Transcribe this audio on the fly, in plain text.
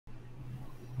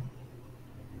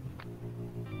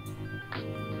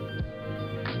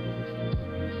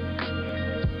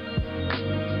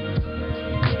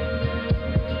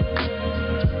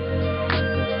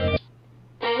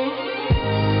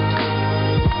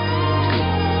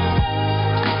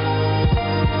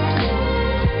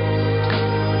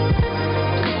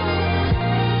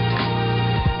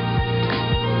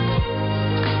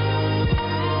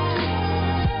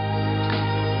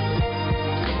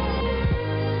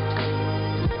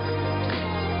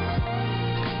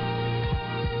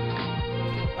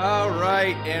All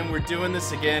right, and we're doing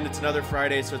this again. It's another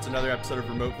Friday, so it's another episode of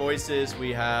Remote Voices.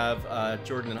 We have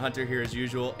Jordan and Hunter here as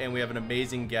usual, and we have an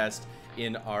amazing guest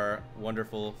in our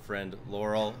wonderful friend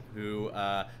Laurel, who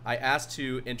I asked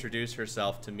to introduce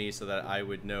herself to me so that I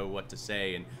would know what to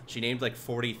say, and she named like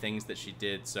 40 things that she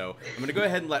did. So I'm going to go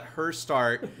ahead and let her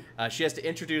start. She has to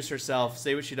introduce herself,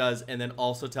 say what she does, and then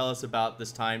also tell us about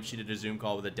this time she did a Zoom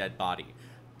call with a dead body.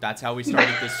 That's how we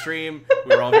started this stream.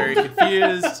 We were all very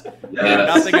confused. We knew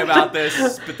nothing about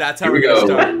this, but that's how we're going to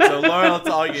start. So, Laurel, it's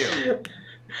all you.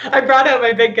 I brought out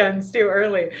my big guns too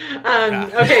early.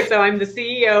 Okay, so I'm the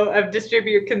CEO of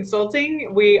Distribute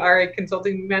Consulting. We are a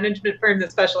consulting management firm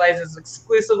that specializes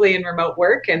exclusively in remote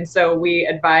work. And so we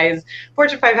advise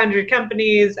Fortune 500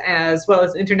 companies as well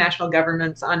as international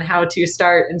governments on how to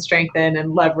start and strengthen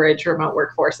and leverage remote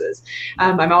workforces.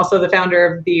 I'm also the founder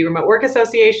of the Remote Work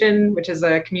Association, which is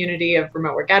a community of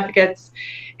remote work advocates.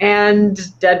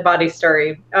 And dead body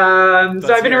story.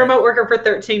 So I've been a remote worker for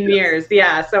 13 years.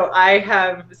 Yeah, so I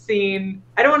have seen,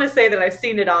 I don't want to say that I've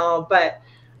seen it all, but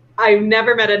I've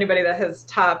never met anybody that has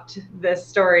topped this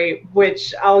story,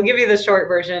 which I'll give you the short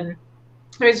version.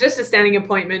 It was just a standing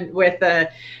appointment with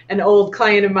an old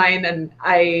client of mine, and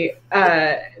I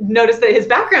noticed that his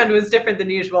background was different than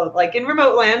usual. Like in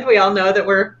remote land, we all know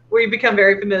that we become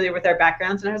very familiar with our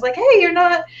backgrounds. And I was like, hey, you're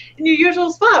not in your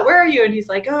usual spot. Where are you? And he's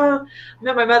like, oh, I'm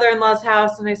at my mother-in-law's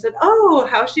house. And I said, oh,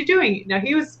 how's she doing? Now,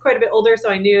 he was quite a bit older, so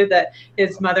I knew that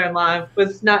his mother-in-law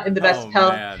was not in the best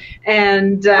health. Man.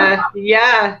 And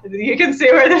yeah, you can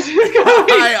see where this is going.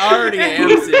 I already am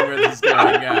seeing where this is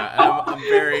going. Yeah, I'm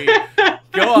very...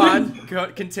 Go on,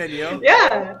 continue.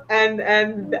 Yeah, and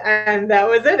that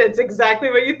was it. It's exactly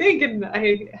what you think.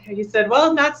 And he said,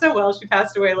 well, not so well. She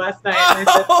passed away last night. And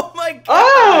I said, oh my God.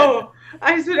 Oh,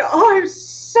 I said, oh, I'm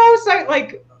so sorry.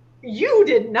 Like, you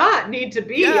did not need to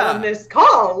be on this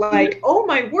call. Like, oh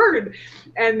my word.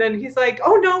 And then he's like,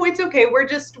 oh no, it's okay. We're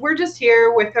just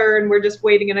here with her and we're just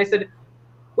waiting. And I said,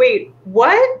 wait,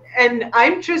 what? And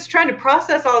I'm just trying to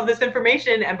process all of this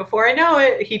information, and before I know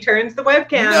it, he turns the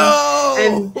webcam,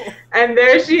 and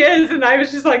there she is, and I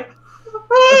was just like,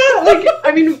 ah! Like,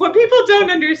 I mean, what people don't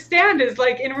understand is,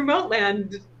 like, in remote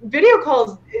land, video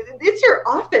calls, it's your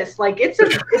office, like it's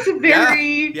a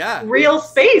very real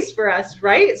space for us,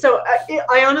 right? So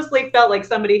I honestly felt like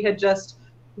somebody had just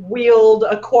wheeled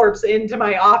a corpse into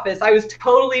my office. I was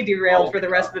totally derailed for the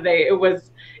rest of the day.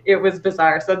 It was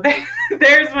bizarre. So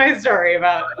there's my story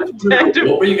about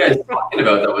what were you guys talking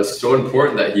about that was so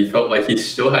important that he felt like he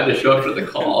still had to show up to the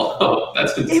call? Oh,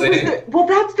 that's insane. Well,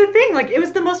 that's the thing. Like, it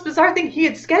was the most bizarre thing. He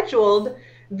had scheduled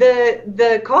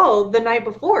the call the night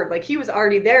before. Like, he was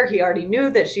already there. He already knew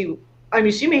that she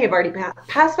may have already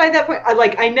passed by that point.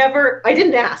 I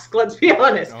didn't ask, let's be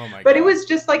honest. Oh my God. It was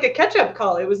just like a catch-up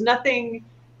call. It was nothing.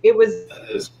 That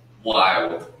is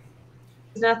wild.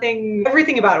 Nothing.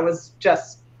 Everything about it was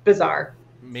just bizarre.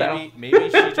 Maybe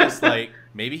she just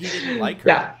maybe he didn't like her.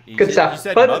 Yeah, good stuff.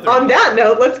 But on that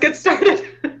note, let's get started.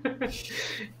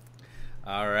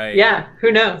 All right. Yeah,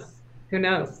 who knows? Who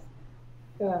knows?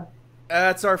 Yeah.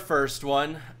 That's our first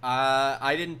one.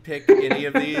 I didn't pick any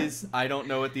of these. I don't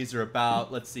know what these are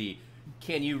about. Let's see.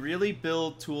 Can you really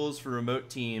build tools for remote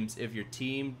teams if your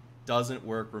team doesn't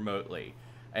work remotely?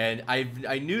 And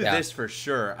I knew this for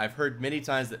sure. I've heard many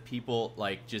times that people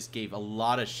just gave a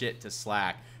lot of shit to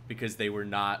Slack because they were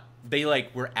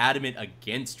adamant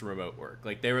against remote work.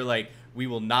 Like, they were like, we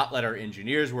will not let our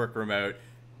engineers work remote,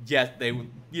 yet they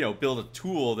build a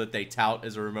tool that they tout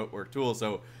as a remote work tool.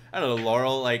 So I don't know,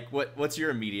 Laurel, what's your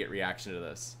immediate reaction to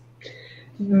this?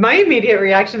 My immediate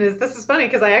reaction is, this is funny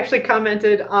because I actually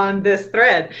commented on this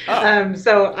thread. Oh.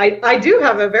 So I do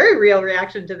have a very real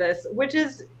reaction to this, which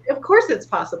is, of course it's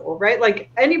possible, right? Like,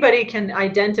 anybody can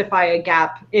identify a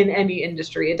gap in any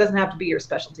industry. It doesn't have to be your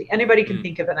specialty. Anybody can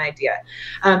think of an idea.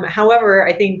 However,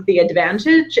 I think the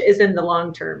advantage is in the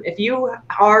long term. If you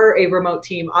are a remote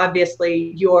team,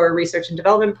 obviously your research and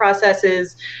development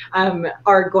processes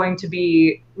are going to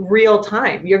be real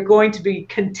time. You're going to be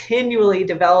continually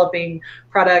developing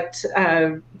product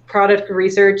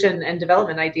research and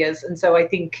development ideas. And so I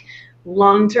think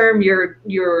long term,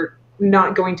 you're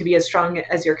not going to be as strong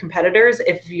as your competitors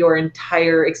if your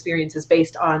entire experience is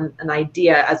based on an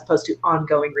idea as opposed to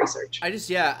ongoing research.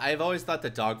 I've always thought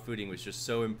that dog fooding was just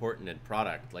so important in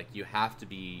product. Like, you have to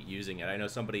be using it. I know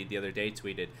somebody the other day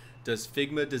tweeted, does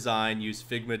Figma Design use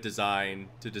Figma Design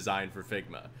to design for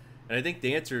Figma? And I think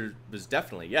the answer was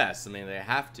definitely yes. I mean, they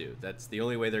have to. That's the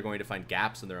only way they're going to find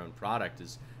gaps in their own product,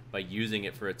 is by using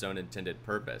it for its own intended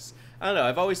purpose. I don't know.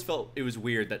 I've always felt it was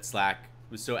weird that Slack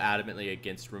was so adamantly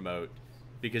against remote,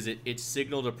 because it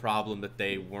signaled a problem that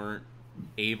they weren't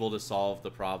able to solve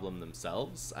the problem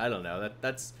themselves. I don't know.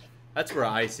 That's where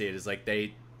I see it, is like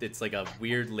it's like a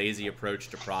weird lazy approach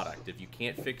to product. If you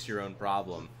can't fix your own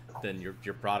problem, then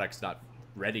your product's not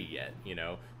ready yet, you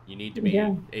know. You need to be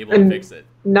able to fix it.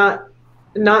 Not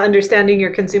understanding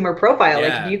your consumer profile. Like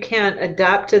if Yeah. you can't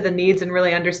adapt to the needs and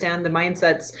really understand the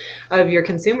mindsets of your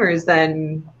consumers,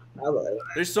 then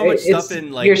There's so much stuff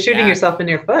in like you're shooting Yak. yourself in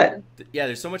your foot. Yeah,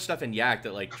 there's so much stuff in Yak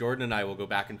that like Jordan and I will go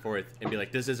back and forth and be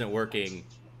like, this isn't working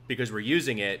because we're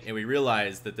using it and we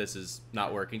realize that this is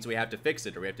not working, so we have to fix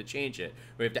it or we have to change it.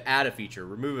 Or we have to add a feature,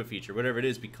 remove a feature, whatever it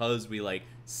is, because we like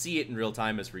see it in real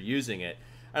time as we're using it.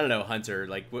 I don't know, Hunter,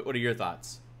 like what are your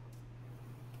thoughts?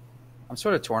 I'm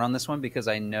sort of torn on this one because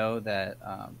I know that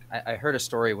I heard a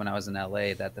story when I was in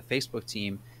LA that the Facebook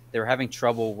team, they were having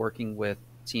trouble working with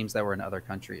teams that were in other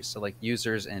countries. So like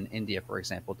users in India, for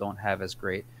example, don't have as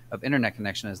great of internet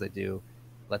connection as they do,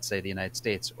 let's say the United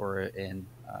States or in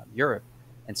Europe.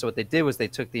 And so what they did was they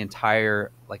took the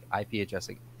entire like IP address,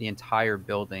 like the entire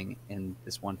building in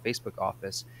this one Facebook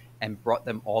office and brought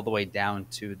them all the way down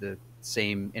to the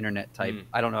same internet type.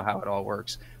 I don't know how it all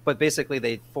works, but basically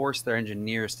they forced their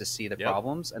engineers to see the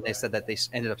problems, and they said that they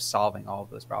ended up solving all of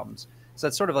those problems. So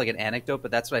that's sort of like an anecdote, but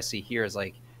that's what I see here is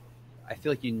like, I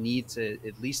feel like you need to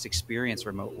at least experience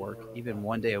remote work even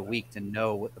one day a week to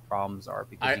know what the problems are.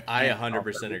 Because I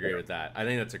 100% agree with that. I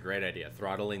think that's a great idea.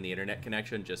 Throttling the internet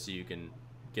connection just so you can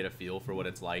get a feel for what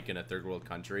it's like in a third world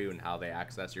country and how they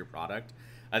access your product.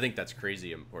 I think that's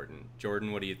crazy important.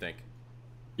 Jordan, what do you think?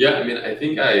 Yeah, I mean, I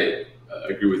think I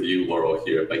agree with you, Laurel,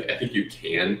 here. Like, I think you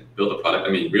can build a product.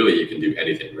 I mean, really, you can do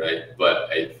anything, right? But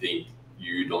I think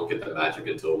you don't get the magic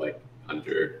until, like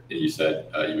Hunter and you said,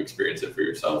 you experience it for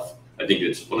yourself. I think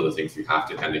it's one of the things you have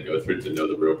to kind of go through to know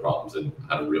the real problems and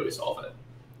how to really solve it.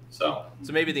 So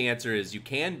maybe the answer is you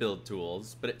can build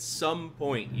tools, but at some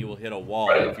point you will hit a wall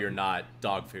if you're not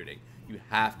dog fooding. You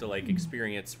have to like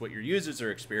experience what your users are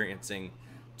experiencing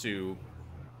to,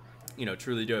 you know,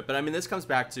 truly do it. But I mean, this comes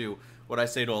back to what I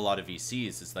say to a lot of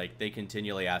VCs is like, they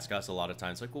continually ask us a lot of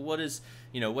times, like, well, what is,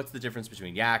 you know, what's the difference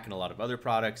between Yak and a lot of other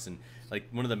products? And like,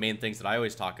 one of the main things that I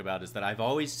always talk about is that I've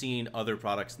always seen other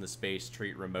products in the space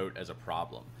treat remote as a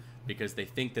problem because they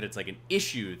think that it's like an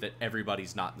issue that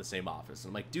everybody's not in the same office.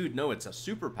 And I'm like, dude, no, it's a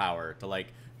superpower to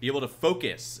like be able to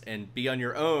focus and be on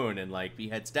your own and like be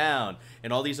heads down.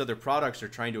 And all these other products are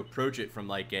trying to approach it from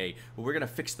like well, we're going to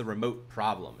fix the remote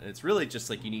problem. And it's really just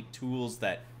like you need tools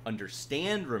that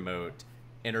understand remote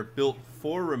and are built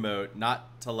for remote,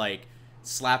 not to like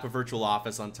slap a virtual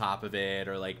office on top of it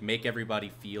or like make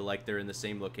everybody feel like they're in the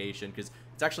same location, because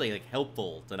it's actually like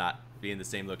helpful to not be in the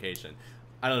same location.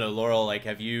 I don't know, Laurel, like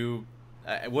have you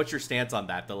what's your stance on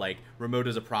that, the like remote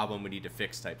is a problem we need to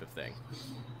fix type of thing?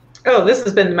 Oh, this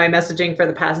has been my messaging for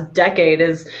the past decade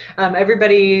is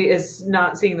everybody is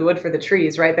not seeing the wood for the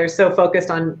trees, right? They're so focused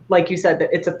on, like you said, that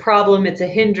it's a problem, it's a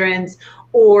hindrance,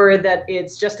 or that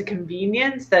it's just a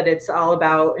convenience, that it's all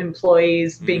about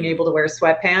employees being able to wear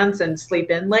sweatpants and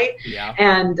sleep in late. Yeah.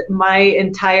 And my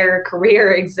entire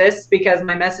career exists because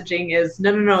my messaging is,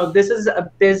 no, this is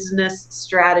a business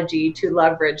strategy to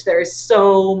leverage. There is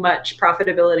so much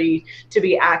profitability to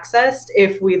be accessed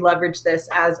if we leverage this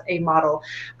as a model.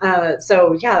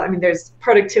 So yeah, I mean, there's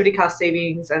productivity cost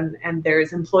savings and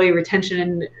there's employee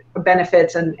retention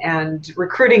benefits and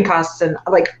recruiting costs and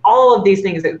like all of these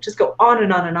things that just go on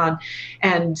and on and on.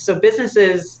 And so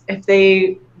businesses, if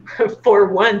they, for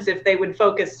once, if they would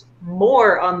focus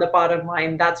more on the bottom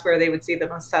line, that's where they would see the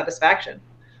most satisfaction.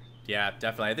 Yeah,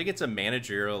 definitely. I think it's a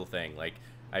managerial thing. Like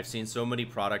I've seen so many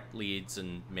product leads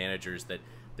and managers that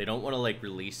they don't want to like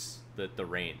release the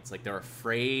reins. Like they're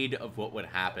afraid of what would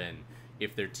happen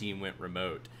if their team went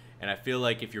remote. And I feel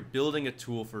like if you're building a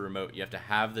tool for remote, you have to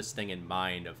have this thing in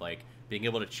mind of like being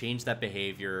able to change that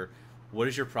behavior. What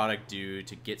does your product do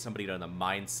to get somebody to the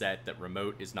mindset that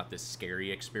remote is not this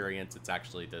scary experience? It's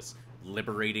actually this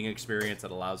liberating experience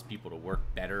that allows people to work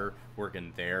better, work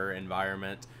in their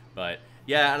environment. But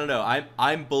yeah, I don't know.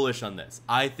 I'm bullish on this.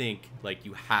 I think like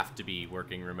you have to be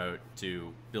working remote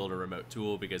to build a remote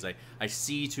tool, because I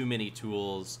see too many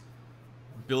tools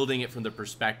building it from the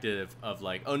perspective of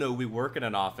like, oh no, we work in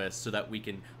an office so that we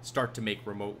can start to make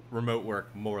remote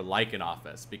work more like an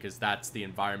office, because that's the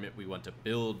environment we want to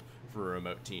build for a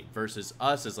remote team, versus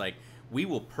us as like, we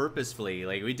will purposefully,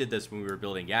 like we did this when we were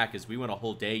building Yak, is we went a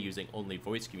whole day using only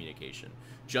voice communication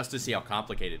just to see how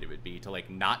complicated it would be to like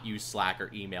not use Slack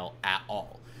or email at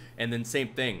all. And then same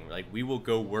thing, like we will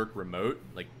go work remote,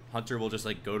 like Hunter will just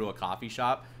like go to a coffee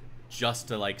shop just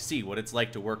to like see what it's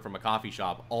like to work from a coffee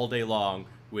shop all day long,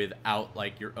 without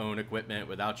like your own equipment,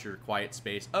 without your quiet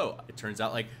space. Oh, it turns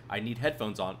out like I need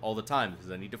headphones on all the time because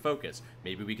I need to focus.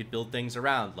 Maybe we could build things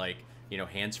around like, you know,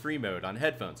 hands-free mode on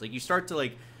headphones. Like you start to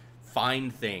like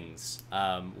find things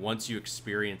once you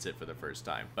experience it for the first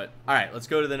time. But all right, let's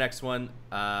go to the next one.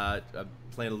 I'm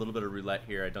playing a little bit of roulette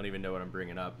here. I don't even know what I'm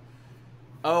bringing up.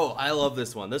 Oh, I love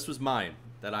this one. This was mine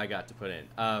that I got to put in.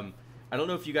 I don't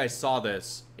know if you guys saw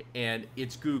this, and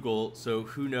it's Google, so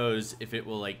who knows if it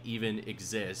will like even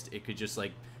exist. It could just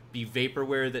like be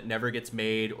vaporware that never gets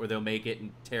made, or they'll make it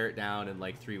and tear it down in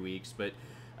like 3 weeks. But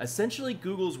essentially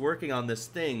Google's working on this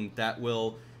thing that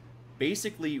will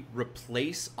basically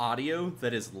replace audio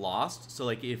that is lost. So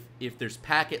like if there's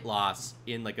packet loss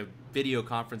in like a video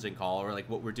conferencing call, or like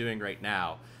what we're doing right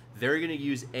now, they're going to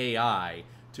use AI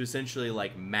to essentially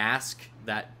like mask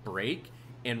that break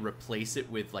and replace it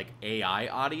with like AI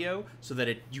audio, so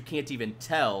that you can't even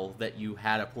tell that you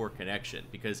had a poor connection,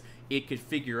 because it could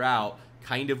figure out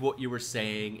kind of what you were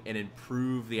saying and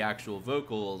improve the actual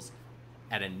vocals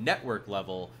at a network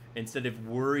level, instead of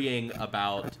worrying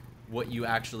about what you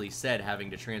actually said having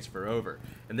to transfer over.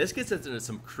 And this gets into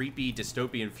some creepy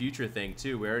dystopian future thing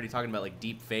too. We're already talking about like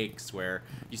deep fakes, where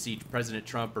you see President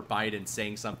Trump or Biden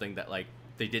saying something that like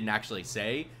they didn't actually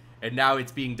say, and now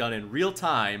it's being done in real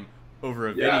time over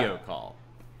a video call.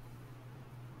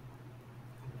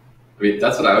 I mean,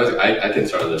 that's what I can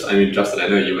start on this. I mean, Justin, I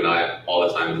know you and I, all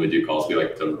the time when we do calls, we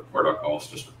like to record our calls,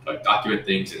 just like document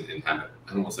things and have,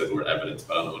 I don't want to say the word evidence,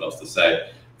 but I don't know what else to say.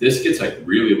 This gets like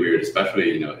really weird,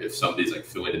 especially, you know, if somebody's like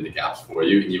filling in the gaps for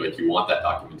you, and you want that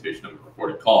documentation of a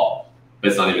recorded call, but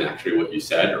it's not even actually what you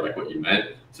said or like what you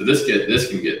meant. So this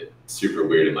can get super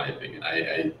weird in my opinion.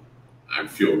 I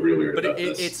feel really weird about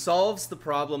this. But it solves the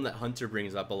problem that Hunter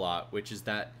brings up a lot, which is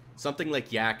that something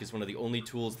like Yak is one of the only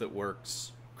tools that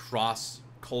works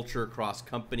cross-culture,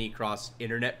 cross-company,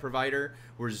 cross-internet provider,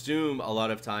 where Zoom a lot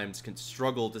of times can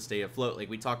struggle to stay afloat. Like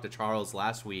we talked to Charles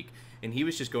last week, and he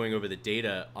was just going over the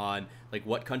data on like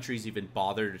what countries even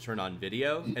bother to turn on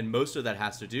video, and most of that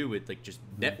has to do with like just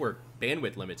network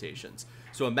bandwidth limitations.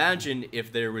 So imagine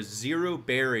if there was zero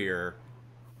barrier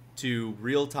to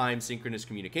real-time synchronous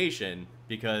communication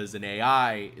because an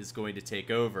AI is going to take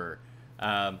over.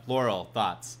 Laurel,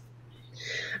 thoughts?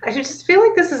 I just feel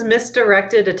like this is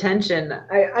misdirected attention.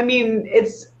 I mean,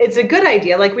 it's a good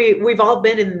idea. Like we've all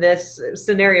been in this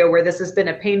scenario where this has been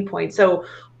a pain point. So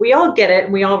we all get it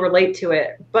and we all relate to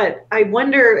it. But I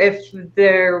wonder if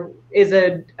there is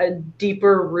a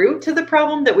deeper root to the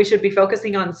problem that we should be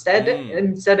focusing on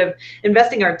instead of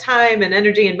investing our time and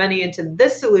energy and money into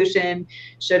this solution.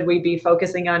 Should we be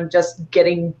focusing on just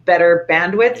getting better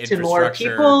bandwidth to more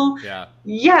people?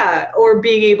 Yeah, or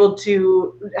being able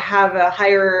to have a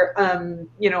higher,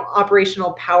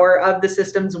 operational power of the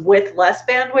systems with less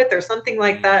bandwidth or something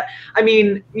like that. I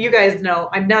mean, you guys know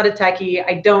I'm not a techie.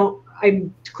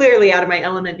 I'm clearly out of my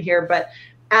element here, but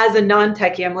as a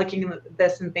non-techie, I'm looking at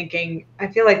this and thinking, I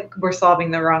feel like we're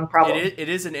solving the wrong problem. It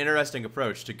is an interesting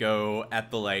approach to go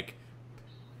at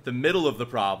the middle of the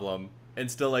problem and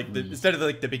still like instead of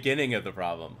like the beginning of the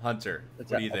problem. Hunter, what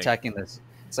do you think? Attacking this.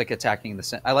 It's like attacking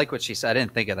I like what she said. I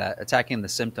didn't think of that. Attacking the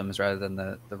symptoms rather than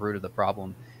the root of the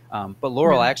problem. But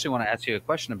Laurel, I actually want to ask you a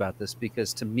question about this,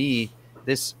 because to me,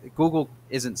 Google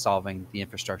isn't solving the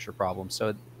infrastructure problem.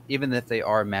 So even if they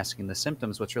are masking the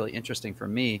symptoms, what's really interesting for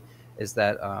me is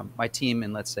that my team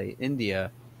in, let's say,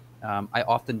 India, I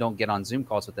often don't get on Zoom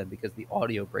calls with them because the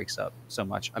audio breaks up so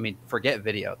much. I mean, forget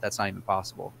video. That's not even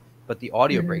possible. But the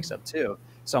audio breaks up too.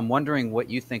 So I'm wondering what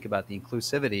you think about the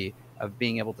inclusivity of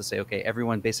being able to say, okay,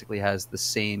 everyone basically has the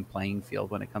same playing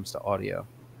field when it comes to audio.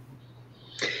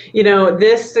 You know,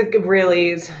 this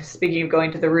really is, speaking of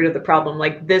going to the root of the problem,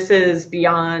 like this is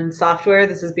beyond software,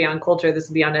 this is beyond culture, this is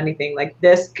beyond anything. Like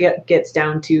this gets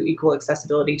down to equal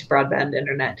accessibility to broadband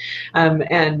internet.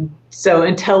 And so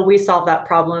until we solve that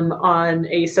problem on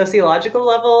a sociological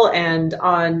level and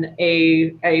on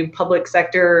a public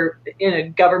sector in a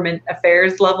government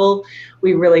affairs level,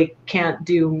 we really can't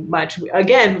do much.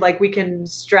 Again, like we can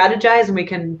strategize and we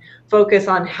can focus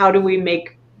on how do we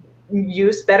make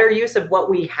better use of what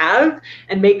we have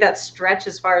and make that stretch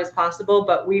as far as possible.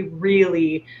 But we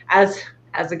really, as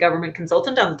a government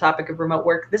consultant on the topic of remote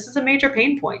work, this is a major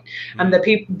pain point.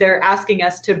 They're asking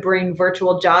us to bring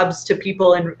virtual jobs to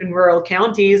people in rural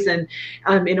counties and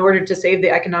in order to save the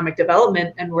economic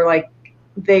development. And we're like,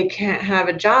 they can't have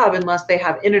a job unless they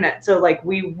have internet. So like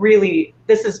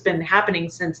this has been happening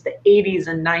since the 80s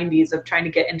and 90s of trying to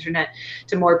get internet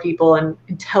to more people. And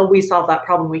until we solve that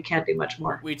problem, we can't do much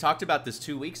more. We talked about this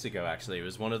 2 weeks ago, actually. It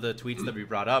was one of the tweets that we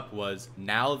brought up was,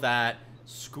 now that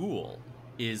school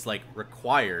is like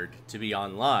required to be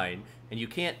online, and you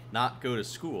can't not go to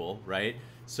school, right?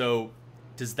 So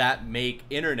does that make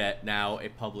internet now a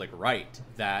public right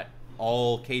that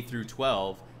all K through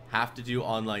 12 have to do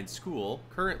online school,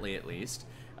 currently at least?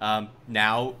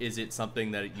 Now, is it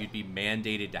something that you'd be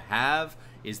mandated to have?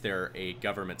 Is there a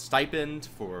government stipend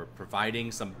for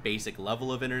providing some basic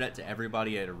level of internet to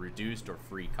everybody at a reduced or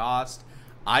free cost?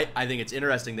 I think it's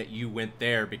interesting that you went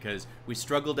there, because we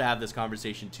struggled to have this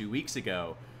conversation 2 weeks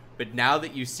ago. But now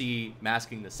that you see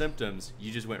Masking the Symptoms,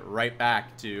 you just went right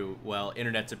back to, well,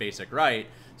 internet's a basic right,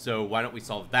 so why don't we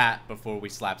solve that before we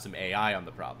slap some AI on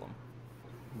the problem?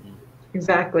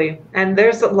 Exactly. And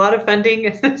there's a lot of funding,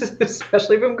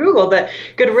 especially from Google, that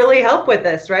could really help with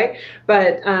this, right?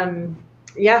 But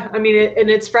yeah, I mean, and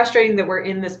it's frustrating that we're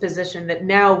in this position that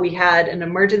now we had an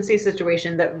emergency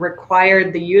situation that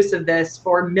required the use of this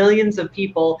for millions of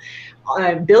people,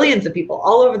 billions of people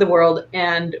all over the world,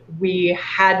 and we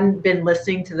hadn't been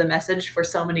listening to the message for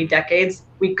so many decades.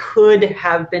 We could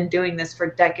have been doing this for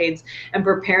decades and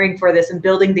preparing for this and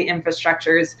building the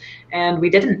infrastructures, and we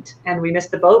didn't, and we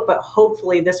missed the boat. But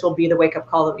hopefully this will be the wake-up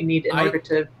call that we need in order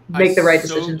to make the right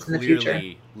decisions in the future.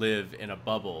 I live in a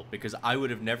bubble, because I would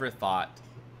have never thought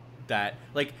that,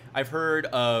 like, I've heard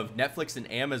of Netflix and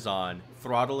Amazon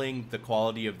throttling the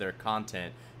quality of their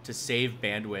content to save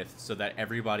bandwidth so that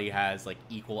everybody has like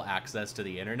equal access to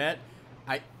the internet.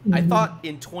 I thought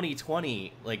in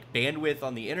 2020, like, bandwidth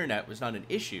on the internet was not an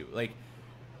issue. Like,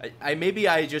 maybe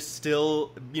I just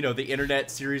still, you know, the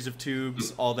internet, series of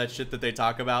tubes, all that shit that they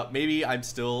talk about, maybe I'm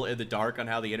still in the dark on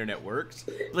how the internet works.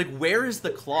 Like, where is the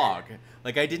clog?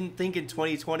 Like, I didn't think in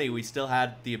 2020 we still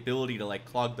had the ability to like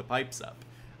clog the pipes up.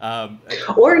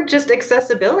 Or just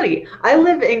accessibility. I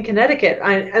live in Connecticut,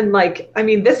 and like, I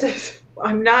mean,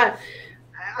 I'm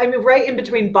right in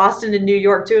between Boston and New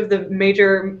York, two of the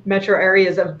major metro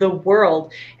areas of the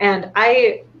world. And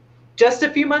I, just a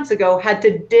few months ago, had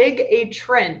to dig a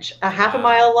trench a half a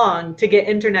mile long to get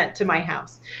internet to my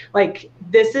house. Like,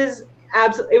 this is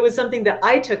absolutely, it was something that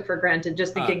I took for granted,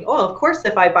 just thinking, oh, of course,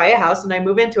 if I buy a house and I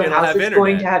move into a house, it's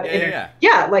going to have internet.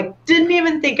 Yeah, like, didn't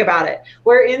even think about it.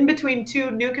 We're in between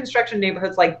two new construction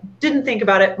neighborhoods, like, didn't think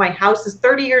about it. My house is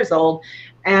 30 years old.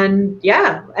 And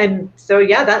yeah, and so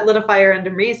yeah, that lit a fire under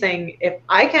me, saying, if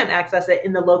I can't access it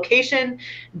in the location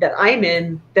that I'm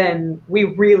in, then we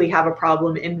really have a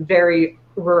problem in very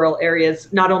rural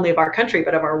areas, not only of our country,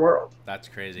 but of our world. That's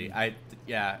crazy. I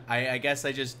guess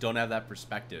I just don't have that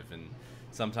perspective. And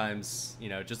sometimes, you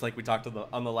know, just like we talked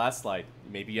on the last slide,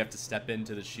 maybe you have to step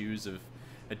into the shoes of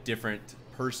a different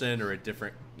person or a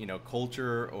different, you know,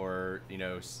 culture or, you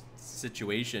know,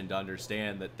 situation to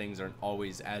understand that things aren't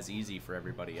always as easy for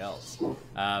everybody else.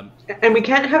 And we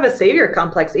can't have a savior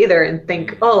complex either and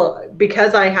think, oh,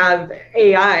 because I have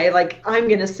AI, like, I'm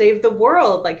going to save the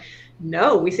world. Like,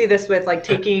 no, we see this with like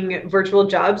taking virtual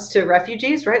jobs to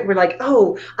refugees, right? We're like,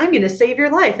 oh, I'm going to save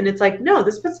your life. And it's like, no,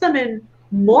 this puts them in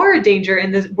more danger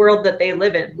in the world that they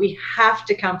live in. We have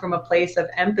to come from a place of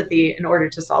empathy in order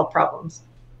to solve problems.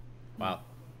 Wow.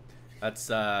 That's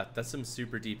some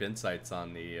super deep insights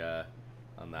on the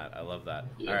on that. I love that.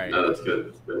 Yeah, all right. No, that's good.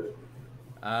 That's good.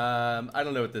 I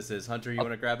don't know what this is. Hunter, you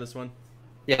want to grab this one?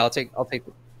 Yeah, I'll take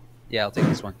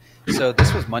this one. So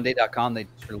this was Monday.com. They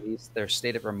just released their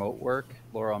state of remote work.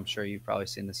 Laurel, I'm sure you've probably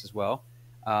seen this as well.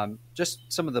 Just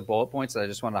some of the bullet points that I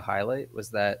just wanted to highlight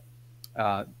was that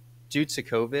due to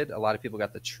COVID, a lot of people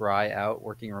got to try out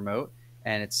working remote,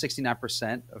 and it's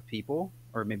 69% of people,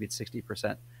 or maybe it's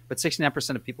 60%, but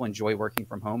 69% of people enjoy working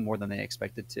from home more than they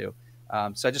expected to.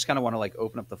 So I just kind of want to like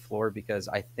open up the floor, because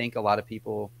I think a lot of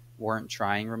people weren't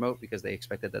trying remote because they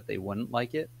expected that they wouldn't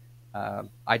like it.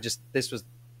 This was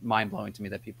mind blowing to me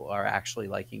that people are actually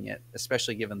liking it,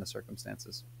 especially given the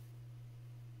circumstances.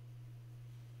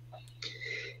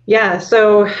 Yeah,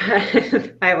 so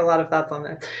I have a lot of thoughts on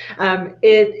this.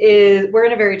 We're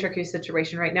in a very tricky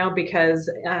situation right now, because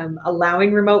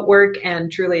allowing remote work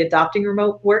and truly adopting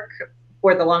remote work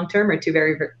for the long term are two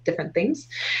very different things.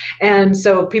 And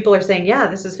so people are saying, yeah,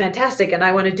 this is fantastic, and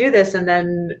I want to do this. And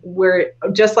then we're,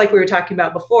 just like we were talking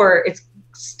about before, it's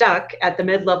stuck at the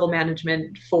mid-level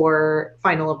management for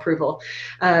final approval.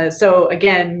 So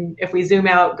again, if we zoom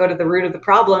out, go to the root of the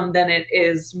problem, then it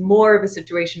is more of a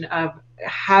situation of,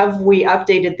 have we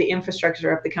updated the infrastructure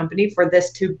of the company for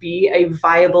this to be a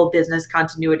viable business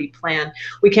continuity plan?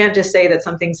 We can't just say that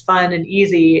something's fun and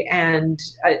easy and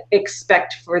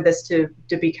expect for this to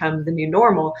become the new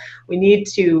normal. We need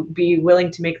to be willing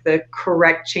to make the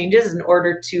correct changes in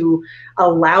order to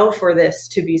allow for this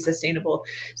to be sustainable.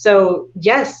 So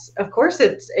yes, of course,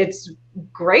 it's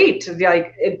great.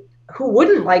 Like, who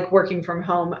wouldn't like working from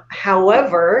home?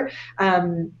 However,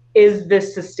 is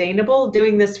this sustainable?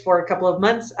 Doing this for a couple of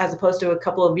months as opposed to a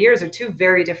couple of years are two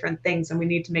very different things. And we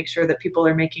need to make sure that people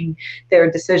are making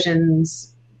their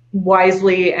decisions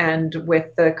wisely and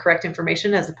with the correct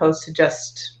information as opposed to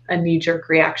just a knee-jerk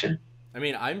reaction. I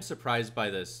mean, I'm surprised by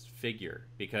this figure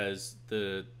because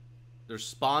the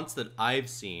response that I've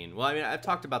seen, well, I mean, I've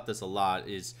talked about this a lot,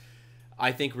 is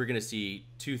I think we're going to see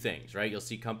two things, right? You'll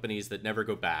see companies that never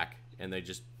go back and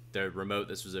they're remote,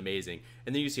 this was amazing.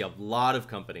 And then you see a lot of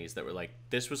companies that were like,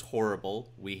 this was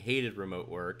horrible. We hated remote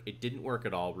work. It didn't work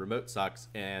at all. Remote sucks.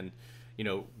 And, you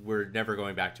know, we're never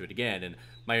going back to it again. And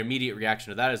my immediate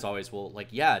reaction to that is always, well, like,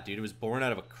 yeah, dude, it was born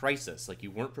out of a crisis. Like, you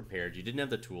weren't prepared. You didn't have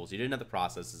the tools. You didn't have the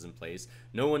processes in place.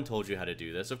 No one told you how to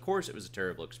do this. Of course, it was a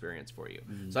terrible experience for you.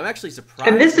 So I'm actually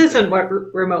surprised. And this isn't what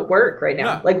remote work right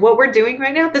now. No. Like what we're doing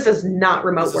right now, this is not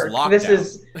remote work. This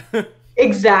is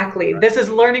exactly. This is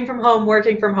learning from home,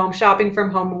 working from home, shopping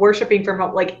from home, worshiping from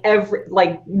home.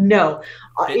 No.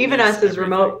 Even us as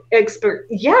remote expert,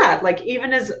 like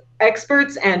even as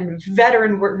experts and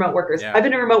veteran remote workers. I've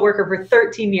been a remote worker for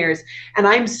 13 years, and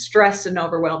I'm stressed and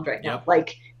overwhelmed right now.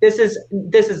 Like this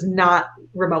is not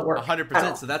remote work.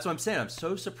 100%. So that's what I'm saying. I'm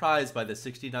so surprised by the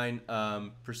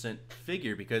 69%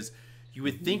 figure because you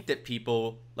would think that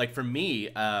people, like for me,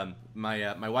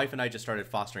 my wife and I just started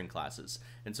fostering classes.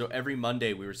 And so every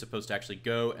Monday we were supposed to actually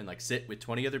go and like sit with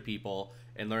 20 other people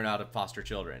and learn how to foster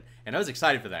children. And I was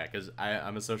excited for that because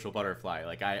I'm a social butterfly.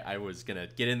 Like I was going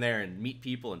to get in there and meet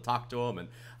people and talk to them. And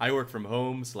I work from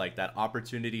home. So like that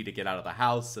opportunity to get out of the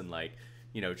house and like,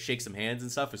 you know, shake some hands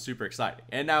and stuff was super exciting.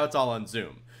 And now it's all on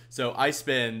Zoom. So I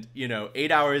spend,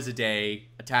 8 hours a day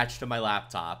attached to my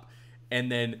laptop and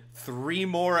then 3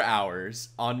 more hours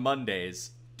on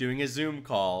Mondays doing a Zoom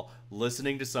call,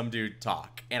 listening to some dude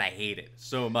talk. And I hate it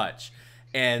so much.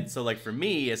 And so like for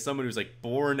me, as someone who's like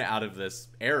born out of this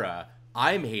era,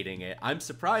 I'm hating it. I'm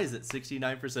surprised that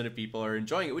 69% of people are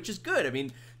enjoying it, which is good. I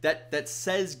mean, that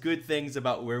says good things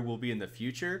about where we'll be in the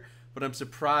future, but I'm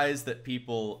surprised that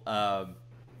people,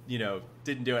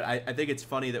 didn't do it. I think it's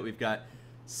funny that we've got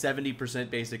 70%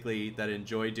 basically that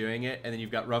enjoy doing it, and then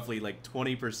you've got roughly like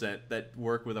 20% that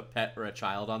work with a pet or a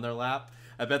child on their lap.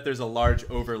 I bet there's a large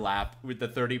overlap with the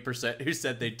 30% who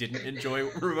said they didn't enjoy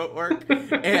remote work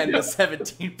and the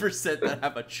 17% that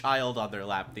have a child on their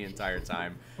lap the entire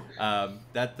time.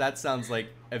 That sounds like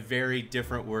a very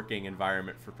different working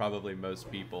environment for probably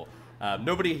most people.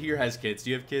 Nobody here has kids.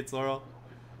 Do you have kids, Laurel?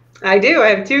 I do. I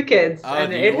have 2 kids,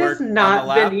 and it has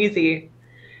not been easy.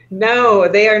 No,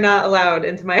 they are not allowed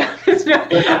into my office.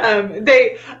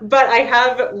 But I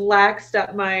have laxed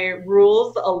up my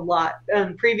rules a lot.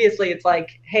 Previously, it's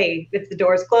like, hey, if the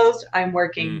door's closed, I'm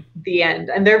working the end.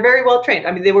 And they're very well trained.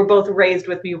 I mean, they were both raised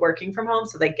with me working from home,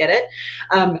 so they get it.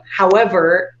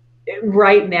 However,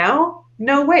 right now,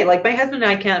 no way. Like my husband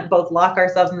and I can't both lock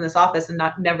ourselves in this office and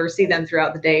never see them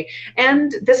throughout the day.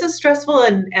 And this is stressful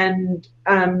and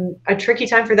a tricky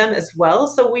time for them as well.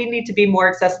 So we need to be more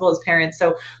accessible as parents.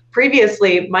 So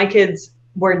previously, my kids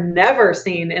were never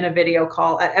seen in a video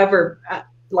call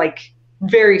like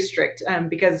very strict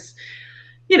because,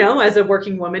 as a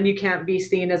working woman, you can't be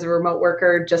seen as a remote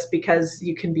worker just because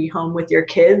you can be home with your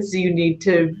kids. You need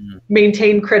to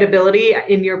maintain credibility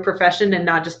in your profession and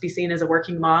not just be seen as a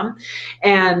working mom.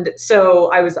 And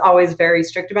so I was always very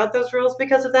strict about those rules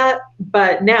because of that.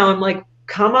 But now I'm like,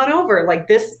 come on over. Like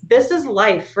this is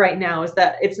life right now, is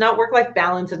that it's not work-life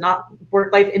balance and not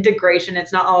work-life integration.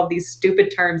 It's not all of these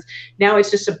stupid terms. Now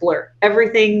it's just a blur.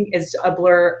 Everything is a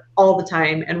blur all the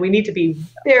time. And we need to be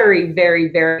very, very,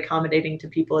 very accommodating to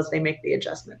people as they make the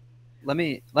adjustment. Let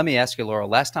me ask you, Laurel,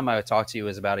 last time I talked to you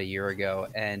was about a year ago.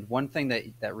 And one thing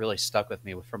that really stuck with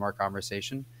me from our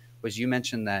conversation was you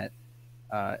mentioned that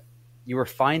you were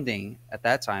finding at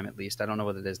that time, at least, I don't know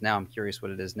what it is now, I'm curious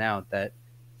what it is now, that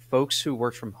folks who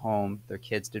worked from home, their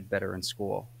kids did better in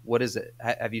school. What is it?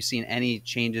 Have you seen any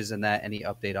changes in that, any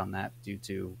update on that due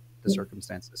to the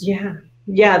circumstances?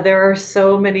 Yeah, there are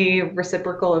so many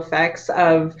reciprocal effects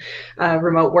of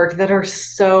remote work that are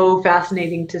so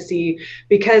fascinating to see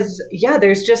because,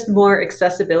 there's just more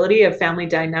accessibility of family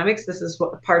dynamics. This is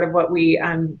part of what we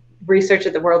research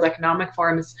at the World Economic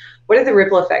Forum is what are the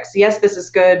ripple effects? Yes, this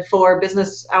is good for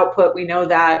business output. We know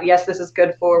that. Yes, this is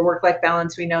good for work-life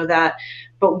balance. We know that.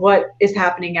 But what is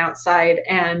happening outside?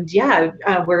 And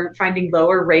we're finding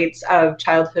lower rates of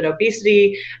childhood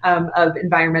obesity, of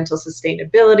environmental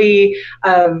sustainability,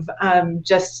 of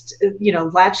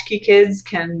latchkey kids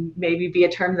can maybe be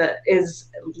a term that is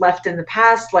left in the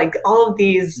past. Like all of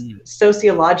these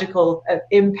sociological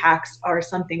impacts are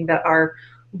something that are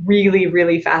really,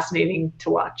 really fascinating to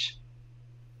watch.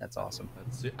 That's awesome.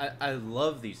 I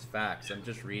love these facts. I'm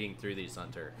just reading through these,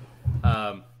 Hunter.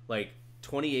 Like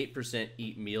 28%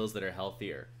 eat meals that are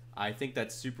healthier. I think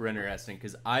that's super interesting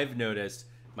because I've noticed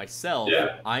myself,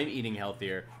 I'm eating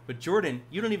healthier. But Jordan,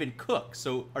 you don't even cook.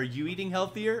 So are you eating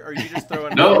healthier, or are you just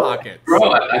throwing no, pockets?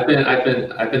 Bro, I've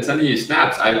been sending you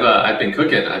snaps. I've been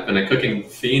cooking. I've been a cooking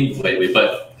fiend lately.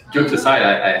 But jokes aside,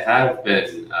 I have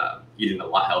been eating a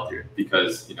lot healthier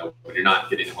because when you're not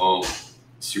getting home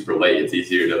super late, it's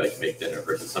easier to like make dinner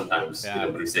versus sometimes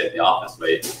when we stay at the office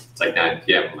late, it's like 9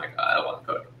 p.m. I'm like, I don't want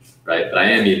to cook, right? But I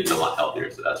am eating a lot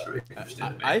healthier, so that's really interesting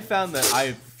to me. I found that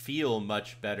I feel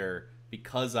much better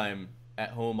because I'm at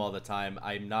home all the time.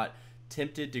 I'm not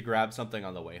tempted to grab something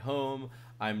on the way home.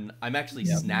 I'm actually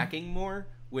snacking more,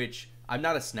 which I'm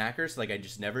not a snacker, so like I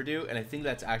just never do. And I think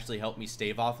that's actually helped me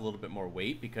stave off a little bit more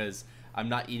weight because I'm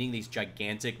not eating these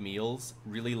gigantic meals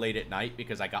really late at night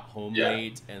because I got home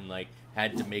late and like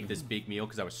had to make this big meal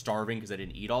because I was starving because I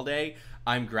didn't eat all day.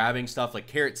 I'm grabbing stuff like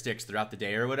carrot sticks throughout the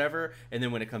day or whatever. And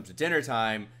then when it comes to dinner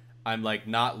time, I'm like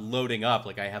not loading up.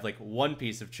 Like I have like one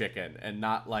piece of chicken and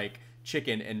not like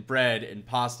chicken and bread and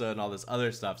pasta and all this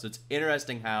other stuff. So it's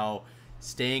interesting how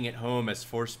staying at home has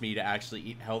forced me to actually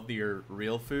eat healthier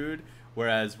real food.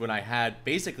 Whereas when I had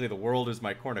basically the world as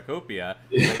my cornucopia,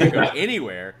 I could go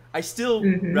anywhere, I still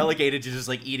relegated to just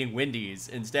like eating Wendy's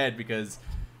instead because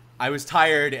I was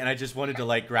tired and I just wanted to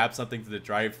like grab something to the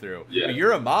drive-thru. Yeah. But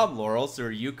you're a mom, Laurel, so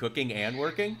are you cooking and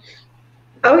working?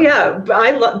 Oh yeah,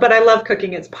 but I love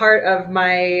cooking. It's part of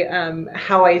my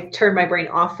how I turn my brain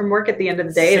off from work at the end of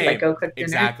the day. Is I go cook dinner.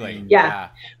 Exactly. Yeah.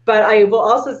 But I will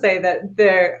also say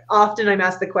that often I'm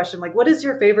asked the question like, what is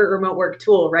your favorite remote work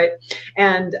tool, right?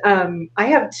 And I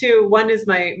have two. One is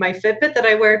my Fitbit that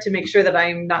I wear to make sure that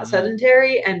I'm not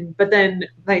sedentary, but then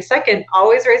my second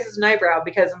always raises an eyebrow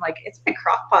because I'm like, it's my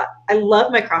crock pot. I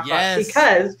love my crock pot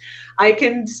because I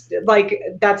can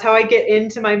that's how I get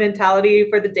into my mentality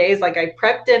for the days. Like I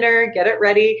prep dinner, get it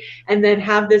ready, and then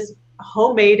have this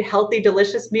homemade, healthy,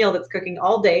 delicious meal that's cooking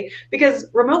all day because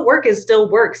remote work is still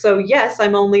work. So yes,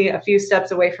 I'm only a few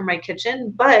steps away from my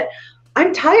kitchen, but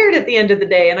I'm tired at the end of the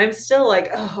day and I'm still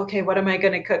like, oh, okay, what am I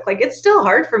going to cook? Like it's still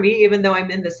hard for me, even though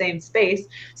I'm in the same space.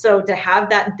 So to have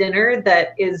that dinner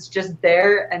that is just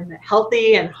there and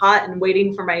healthy and hot and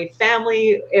waiting for my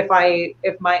family, if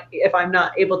I'm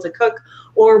not able to cook,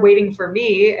 or waiting for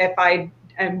me if I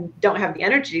don't have the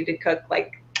energy to cook,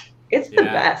 like it's the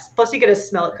best. Plus you get to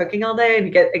smell it cooking all day and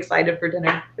you get excited for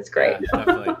dinner. It's great. Yeah,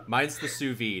 definitely. Mine's the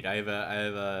sous vide. I have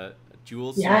a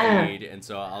Joule sous vide, and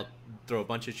so I'll throw a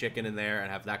bunch of chicken in there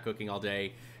and have that cooking all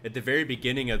day. At the very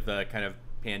beginning of the kind of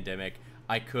pandemic,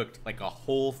 I cooked like a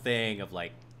whole thing of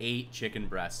like 8 chicken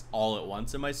breasts all at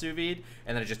once in my sous vide,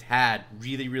 and then I just had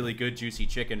really, really good juicy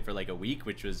chicken for like a week,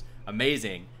 which was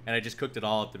amazing, and I just cooked it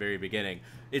all at the very beginning.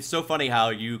 It's so funny how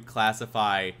you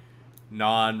classify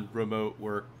non-remote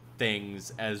work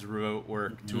things as remote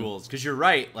work tools, because you're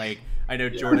right. Like I know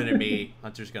Jordan and me,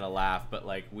 Hunter's gonna laugh, but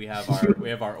like we have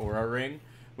our Aura ring,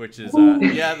 which is the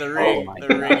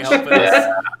ring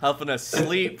helping us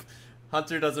sleep.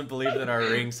 Hunter doesn't believe that our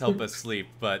rings help us sleep,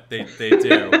 but they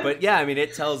do. But yeah, I mean,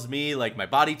 it tells me like my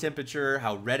body temperature,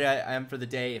 how ready I am for the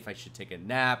day, if I should take a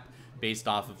nap based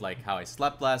off of like how I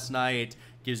slept last night.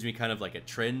 Gives me kind of like a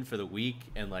trend for the week,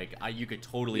 and like you could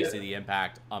totally see the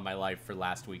impact on my life for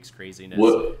last week's craziness.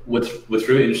 What's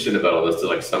really interesting about all this, to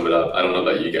like sum it up, I don't know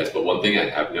about you guys, but one thing I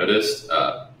have noticed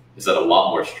is that a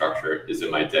lot more structure is in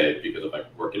my day because of like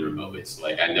working remotely. So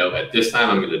like I know at this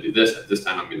time I'm going to do this, at this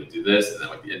time I'm going to do this, and then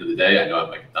like at the end of the day I know I'm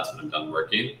like that's when I'm done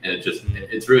working, and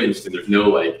it's really interesting. There's no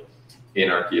like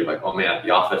anarchy of like, oh man, at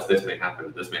the office this may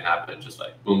happen, this may happen. Just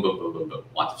like boom, boom, boom, boom, boom,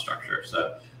 lots of structure.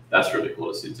 So that's really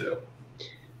cool to see too.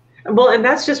 Well, and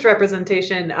that's just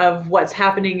representation of what's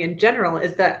happening in general,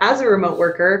 is that as a remote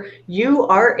worker, you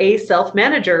are a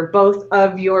self-manager, both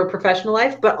of your professional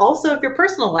life, but also of your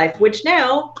personal life, which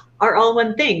now are all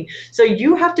one thing. So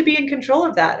you have to be in control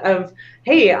of that, of,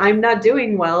 hey, I'm not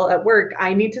doing well at work,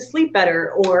 I need to sleep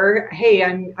better, or hey,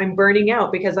 I'm burning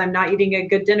out because I'm not eating a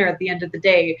good dinner at the end of the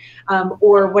day,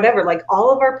 or whatever. Like all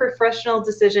of our professional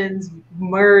decisions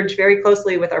merge very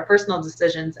closely with our personal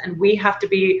decisions, and we have to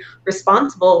be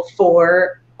responsible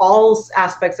for all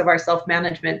aspects of our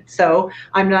self-management. So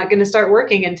I'm not going to start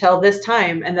working until this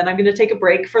time, and then I'm going to take a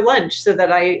break for lunch so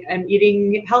that I am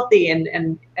eating healthy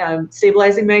and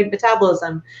stabilizing my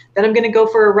metabolism. Then I'm going to go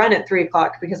for a run at 3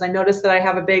 o'clock because I noticed that I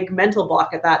have a big mental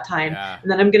block at that time. And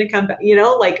then I'm going to come back,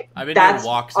 like that's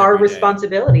our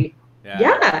responsibility.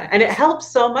 And it helps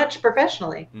so much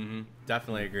professionally.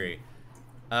 Definitely agree.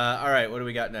 All right, what do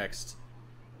we got next?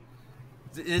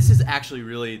 This is actually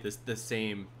really the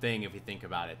same thing if you think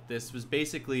about it. This was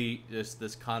basically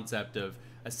this concept of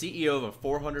a CEO of a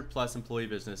 400 plus employee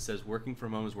business says working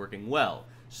from home is working well.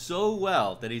 So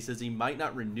well that he says he might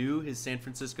not renew his San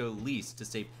Francisco lease to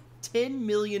save 10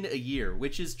 million a year,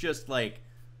 which is just like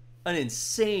an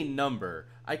insane number.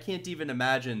 I can't even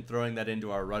imagine throwing that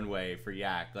into our runway for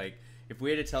Yak. Like, if we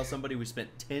had to tell somebody we spent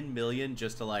 10 million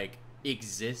just to like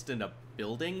exist in a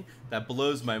building, that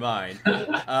blows my mind.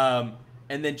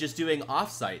 And then just doing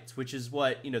offsites, which is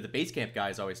what, you know, the Basecamp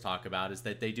guys always talk about, is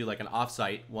that they do like an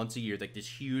offsite once a year, like this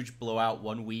huge blowout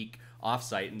 1 week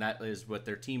offsite, and that is what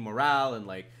their team morale and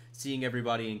like seeing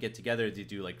everybody and get together. They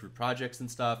do like group projects and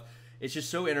stuff. It's just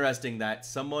so interesting that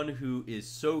someone who is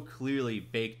so clearly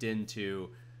baked into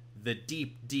the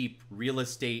deep real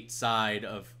estate side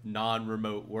of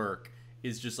non-remote work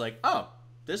is just like, oh,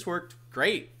 this worked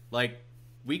great. Like,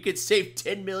 we could save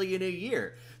 10 million a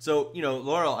year. So, you know,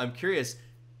 Laurel, I'm curious,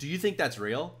 do you think that's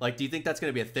real? Like, do you think that's going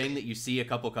to be a thing that you see a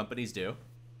couple companies do?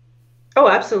 Oh,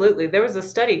 absolutely. There was a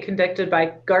study conducted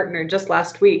by Gartner just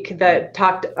last week that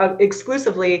talked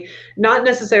exclusively, not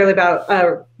necessarily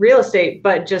about real estate,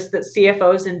 but just that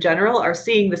CFOs in general are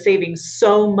seeing the savings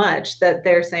so much that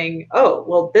they're saying, oh,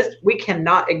 well, we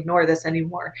cannot ignore this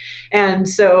anymore. And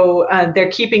so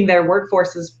they're keeping their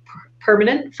workforces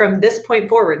permanent from this point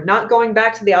forward, not going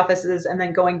back to the offices and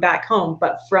then going back home,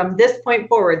 but from this point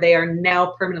forward, they are now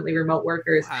permanently remote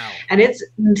workers. Wow. And it's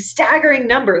staggering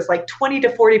numbers, like 20 to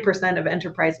 40% of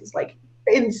enterprises, like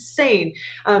insane.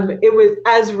 It was,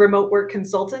 as remote work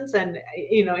consultants and,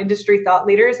 you know, industry thought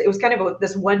leaders, it was kind of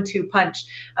this 1-2 punch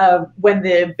when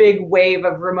the big wave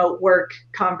of remote work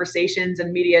conversations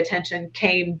and media attention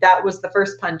came. That was the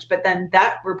first punch, but then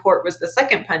that report was the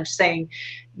second punch, saying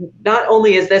not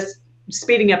only is this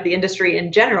speeding up the industry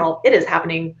in general, it is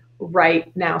happening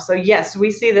right now. So yes, we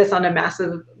see this on a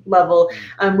massive level.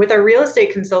 With our real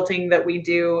estate consulting that we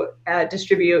do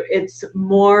distribute, it's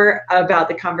more about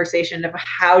the conversation of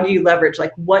how do you leverage,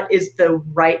 like what is the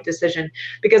right decision?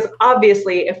 Because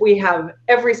obviously if we have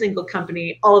every single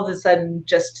company all of a sudden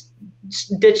just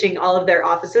ditching all of their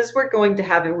offices, we're going to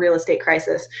have a real estate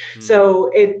crisis.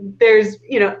 So there's,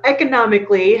 you know,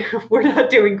 economically, we're not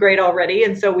doing great already.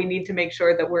 And so we need to make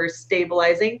sure that we're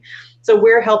stabilizing. So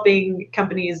we're helping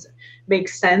companies make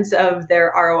sense of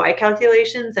their ROI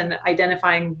calculations and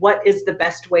identifying what is the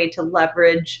best way to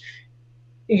leverage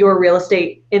your real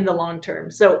estate in the long term.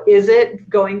 So is it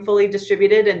going fully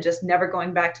distributed and just never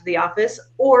going back to the office?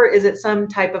 Or is it some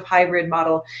type of hybrid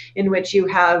model in which you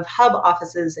have hub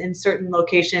offices in certain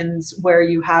locations where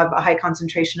you have a high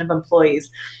concentration of employees?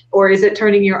 Or is it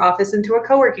turning your office into a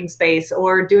co-working space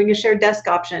or doing a shared desk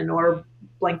option or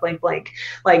blank, blank, blank?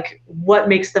 Like, what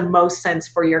makes the most sense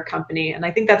for your company? And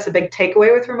I think that's a big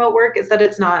takeaway with remote work, is that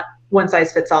it's not one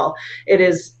size fits all.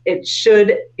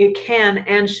 It can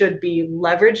and should be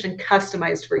leveraged and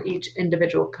customized for each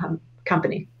individual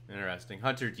company. Interesting.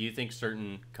 Hunter, do you think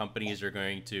certain companies are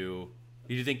do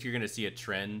you think you're going to see a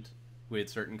trend with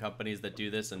certain companies that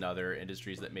do this and other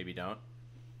industries that maybe don't?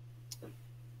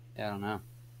 Yeah, I don't know.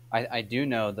 I do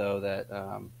know, though, that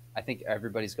I think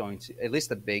everybody's going to, at least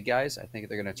the big guys, I think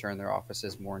they're going to turn their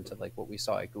offices more into like what we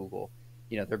saw at Google.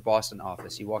 You know, their Boston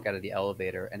office, you walk out of the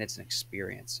elevator and it's an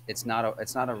experience. It's not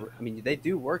a, I mean, they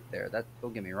do work there. That,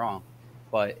 don't get me wrong.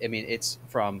 But I mean, it's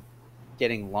from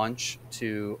getting lunch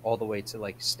to all the way to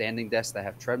like standing desks that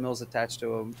have treadmills attached to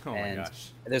them. Oh and my gosh.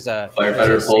 There's a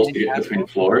Firefighter poles to get between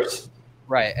floors.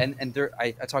 Right. And there,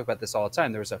 I talk about this all the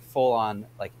time. There was a full on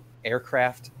like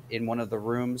aircraft in one of the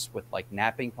rooms with like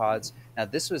napping pods. Now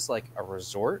this was like a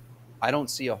resort. I don't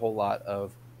see a whole lot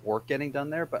of work getting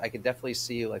done there, but I could definitely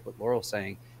see, like what Laurel's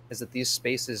saying, is that these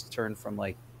spaces turn from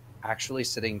like actually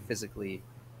sitting physically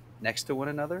next to one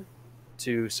another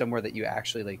to somewhere that you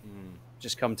actually like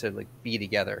just come to like be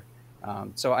together.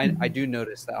 So I do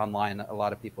notice that online a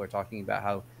lot of people are talking about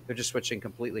how they're just switching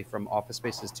completely from office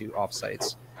spaces to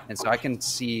offsites. And so I can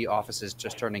see offices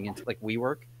just turning into like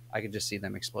WeWork. I could just see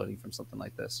them exploding from something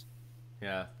like this.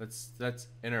 Yeah, that's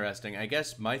interesting. I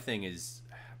guess my thing is,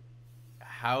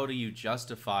 how do you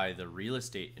justify the real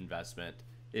estate investment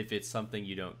if it's something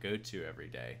you don't go to every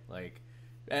day? Like,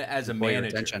 as a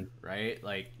manager, right?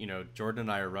 Like, you know, Jordan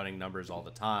and I are running numbers all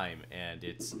the time, and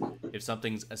it's if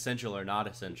something's essential or not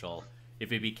essential.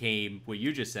 If it became what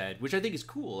you just said, which I think is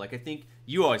cool. Like, I think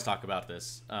you always talk about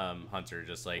this, Hunter,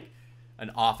 just like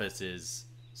an office is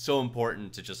so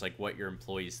important to just like what your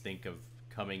employees think of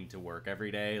coming to work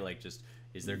every day. Like, just,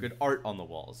 is there good art on the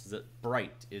walls? Is it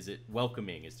bright? Is it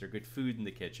welcoming? Is there good food in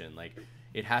the kitchen? Like,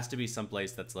 it has to be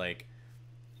someplace that's like,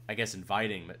 I guess,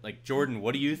 inviting. Like, Jordan,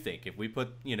 what do you think if we put,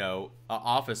 you know, an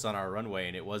office on our runway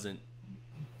and it wasn't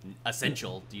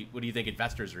essential. What do you think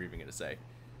investors are even going to say?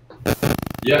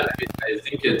 Yeah, I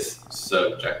think it's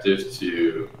subjective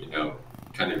to,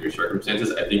 kind of your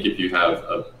circumstances. I think if you have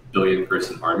a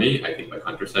billion-person army, I think like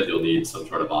Hunter said, you'll need some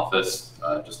sort of office,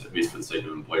 just at least for the sake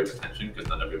of employee retention, because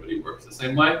not everybody works the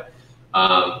same way.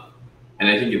 And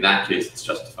I think in that case, it's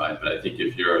justified. But I think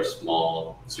if you're a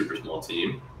super small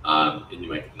team, and you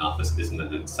make an office isn't a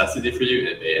necessity for you, and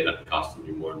it may end up costing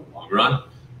you more in the long run,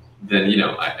 then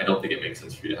I don't think it makes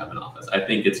sense for you to have an office. I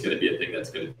think it's going to be a thing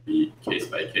that's going to be case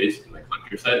by case. And like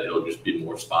Hunter said, it'll just be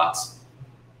more spots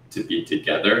to be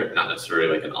together, not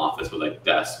necessarily like an office with like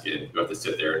desk and you have to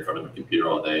sit there in front of a computer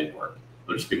all day and work.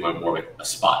 It'll just be more like a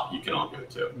spot you can all go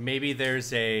to. Maybe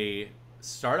there's a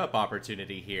startup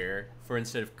opportunity here for,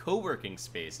 instead of co-working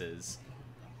spaces,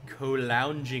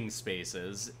 co-lounging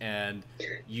spaces, and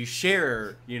you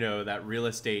share, that real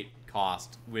estate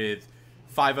cost with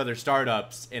 5 other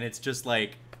startups, and it's just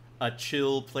like a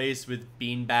chill place with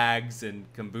bean bags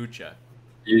and kombucha.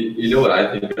 You know what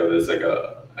I think of is like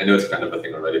I know it's kind of a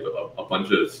thing already, but a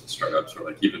bunch of startups or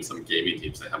like even some gaming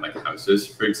teams that have like houses,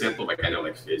 for example. Like I know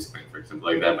like FaceClan, for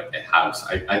example, like that, like a house.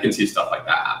 I can see stuff like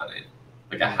that happening,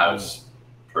 like a house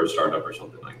per startup or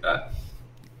something like that.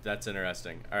 That's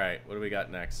interesting. All right, what do we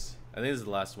got next? I think this is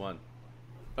the last one.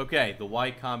 Okay, the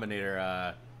Y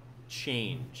Combinator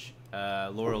change.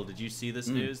 Laurel, did you see this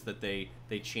news that they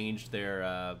changed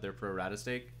their pro rata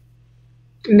stake?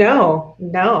 No.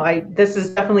 This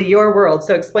is definitely your world,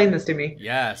 so explain this to me.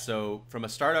 Yeah, so from a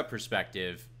startup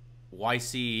perspective,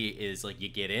 YC is like you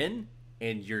get in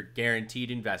and you're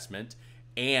guaranteed investment,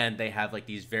 and they have like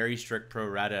these very strict pro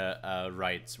rata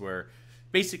rights where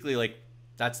basically like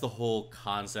that's the whole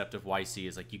concept of YC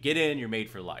is like you get in, you're made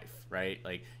for life, right?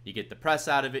 Like you get the press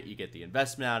out of it, you get the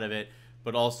investment out of it,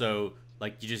 but also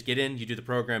like you just get in, you do the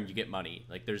program, you get money.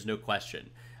 Like there's no question.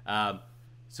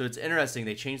 So it's interesting.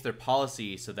 They changed their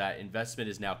policy so that investment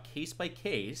is now case by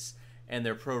case, and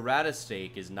their pro rata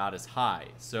stake is not as high.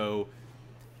 So,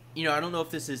 I don't know if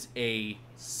this is a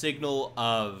signal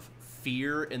of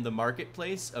fear in the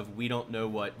marketplace of we don't know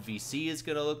what VC is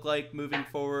going to look like moving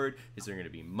forward. Is there going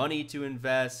to be money to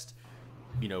invest?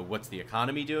 What's the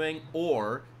economy doing?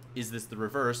 Or is this the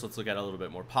reverse? Let's look at it a little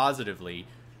bit more positively.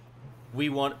 We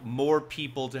want more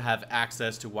people to have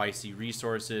access to YC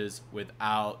resources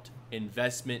without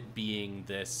investment being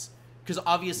this, because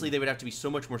obviously they would have to be so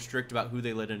much more strict about who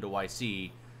they let into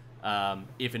YC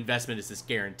if investment is this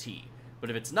guarantee. But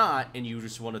if it's not, and you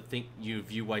just want to think you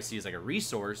view YC as like a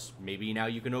resource, maybe now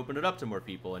you can open it up to more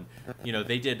people. And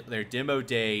they did their demo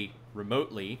day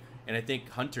remotely, and I think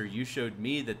Hunter, you showed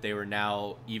me that they were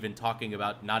now even talking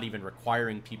about not even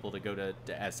requiring people to go to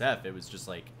SF. It was just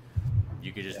like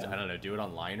you could just I don't know, do it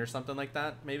online or something like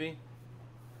that, maybe.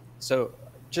 So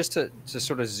just to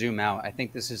sort of zoom out, I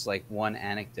think this is like one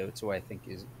anecdote to what I think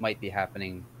might be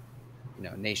happening,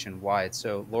 nationwide.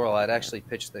 So Laurel, I'd actually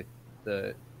pitched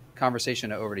the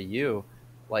conversation over to you.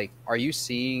 Like, are you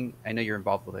seeing? I know you're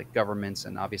involved with like governments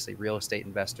and obviously real estate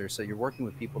investors, so you're working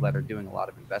with people that are doing a lot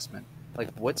of investment. Like,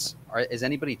 is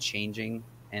anybody changing?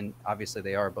 And obviously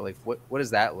they are, but like, what does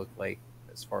that look like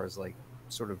as far as like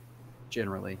sort of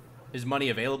generally? Is money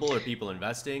available? Are people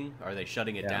investing? Are they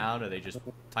shutting it down? Are they just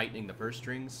tightening the purse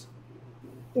strings?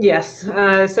 Yes.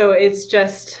 So it's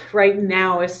just right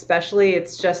now, especially,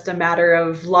 it's just a matter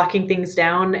of locking things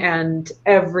down, and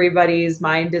everybody's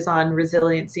mind is on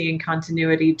resiliency and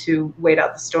continuity to wait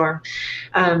out the storm.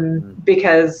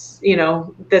 Because,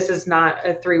 this is not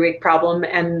a 3-week problem,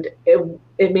 and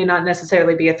it may not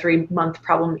necessarily be a 3-month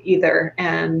problem either.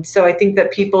 And so I think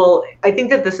that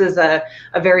this is a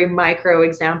very micro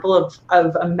example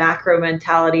of a macro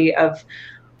mentality of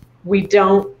we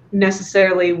don't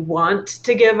necessarily want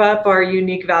to give up our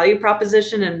unique value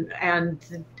proposition and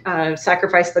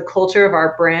sacrifice the culture of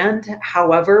our brand.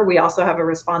 However, we also have a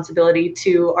responsibility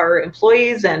to our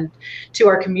employees and to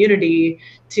our community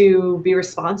to be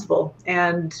responsible.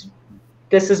 And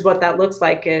this is what that looks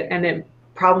like. And it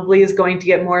probably is going to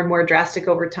get more and more drastic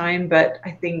over time. But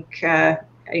I think,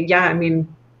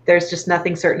 there's just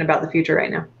nothing certain about the future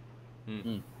right now.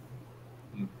 Mm-hmm.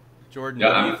 Jordan,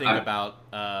 what do you think about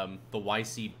the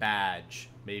YC badge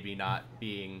maybe not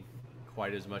being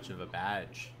quite as much of a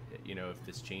badge, if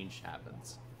this change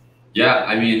happens? Yeah,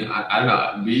 I don't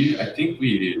know. I think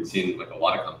we've seen like a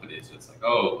lot of companies. It's like,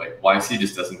 YC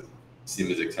just doesn't seem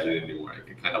as exciting anymore.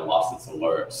 It kind of lost its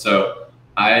allure. So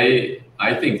I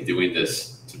think doing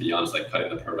this, to be honest, like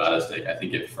cutting the pro rata stake, I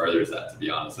think it furthers that, to be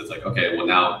honest. It's like, okay, well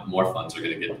now more funds are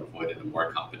going to get deployed into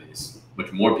more companies,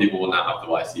 which more people will now have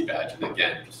the YC badge. And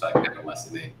again, just like kind of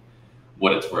lessening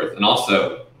what it's worth. And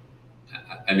also,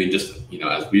 just,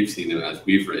 as we've seen and as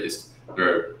we've raised,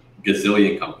 there are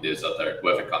gazillion companies out there who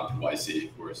haven't come to YC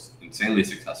who are insanely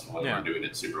successful and are doing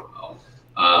it super well.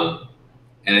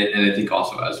 And I think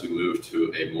also as we move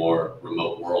to a more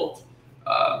remote world,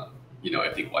 I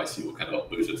think YC will kind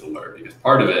of lose its allure, because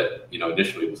part of it,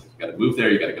 initially was like, you got to move there,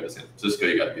 you got to go to San Francisco,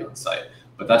 you got to be on site,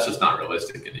 but that's just not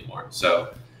realistic anymore.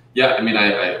 So yeah, I mean,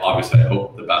 I obviously I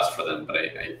hope the best for them, but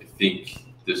I think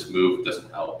this move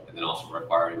doesn't help, and then also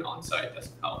requiring on-site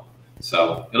doesn't help.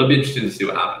 So it'll be interesting to see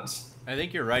what happens. I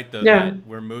think you're right, though, that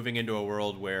we're moving into a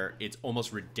world where it's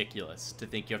almost ridiculous to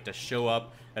think you have to show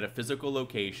up at a physical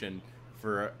location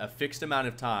for a fixed amount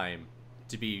of time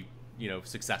to be,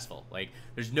 successful. Like,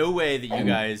 there's no way that you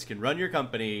guys can run your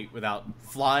company without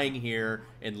flying here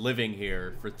and living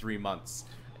here for 3 months.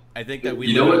 I think that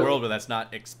we live in a world where that's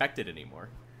not expected anymore.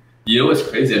 You know what's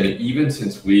crazy? I mean, even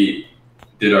since we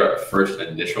did our first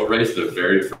initial race, the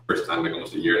very first time, like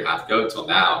almost a year and a half ago, until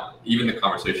now, even the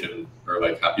conversation or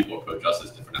like how people approach us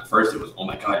is different. At first, it was, oh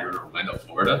my God, you're in Orlando,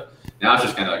 Florida. Now it's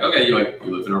just kind of like, okay, you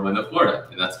live in Orlando, Florida,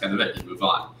 and that's kind of it. You move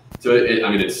on. So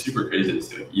it's super crazy to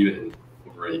see, like, even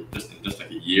over just like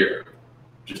a year,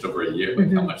 just over a year,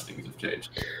 like how much things have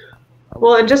changed.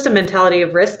 Well, and just a mentality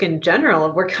of risk in general.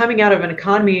 We're coming out of an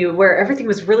economy where everything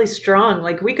was really strong.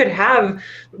 Like, we could have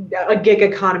a gig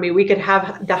economy. We could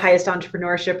have the highest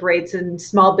entrepreneurship rates and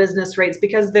small business rates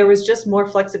because there was just more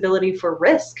flexibility for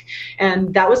risk.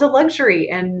 And that was a luxury.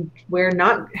 And we're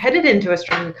not headed into a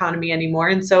strong economy anymore.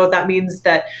 And so that means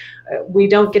that we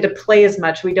don't get to play as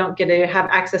much. We don't get to have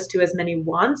access to as many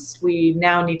wants. We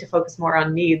now need to focus more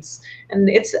on needs. And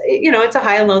it's a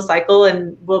high and low cycle,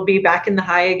 and we'll be back in the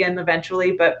high again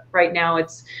eventually. But right now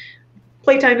it's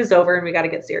playtime is over and we got to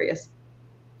get serious.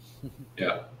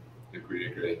 Yeah,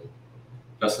 agree.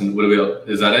 Justin,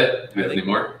 is that it? Do we have any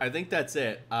more? I think that's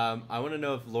it. I want to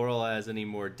know if Laurel has any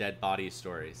more dead body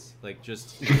stories. Like,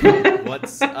 just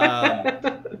what's,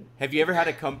 have you ever had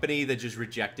a company that just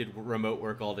rejected remote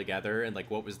work altogether, and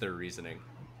like, what was their reasoning?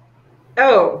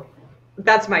 Oh,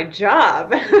 that's my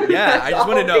job. Yeah, I just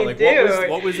want to know, like,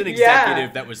 what was an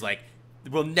executive that was like,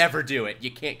 we'll never do it.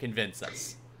 You can't convince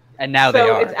us. And now they are.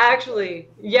 So it's actually,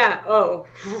 that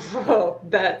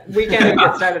we can't even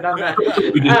get started on that.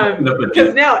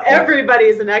 Because now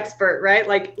everybody's an expert, right?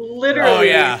 Like,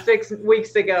 literally 6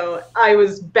 weeks ago, I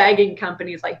was begging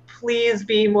companies, like, please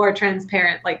be more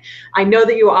transparent. Like, I know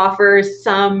that you offer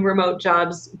some remote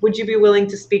jobs. Would you be willing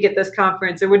to speak at this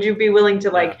conference? Or would you be willing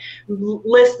to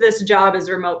list this job as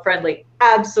remote friendly?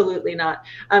 Absolutely not.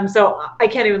 So I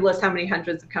can't even list how many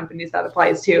hundreds of companies that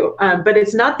applies to. But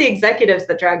it's not the executives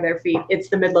that drag their feet. It's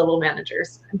the mid-level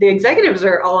managers. The executives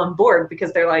are all on board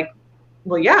because they're like,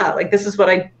 well, yeah, like, this is what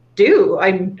I do.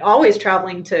 I'm always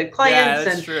traveling to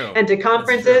clients and to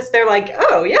conferences. They're like,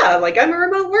 oh yeah, like, I'm a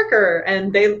remote worker,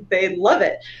 and they love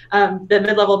it. The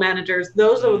mid-level managers,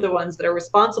 those are the ones that are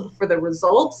responsible for the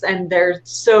results, and they're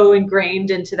so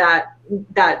ingrained into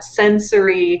that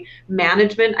sensory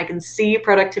management. I can see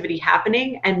productivity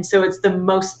happening, and so it's the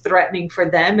most threatening for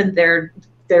them and their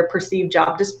perceived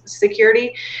job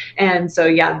security. And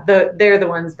so they're the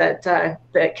ones that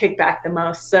kick back the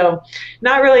most. So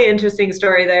not really interesting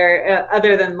story there,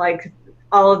 other than like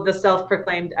all of the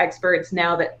self-proclaimed experts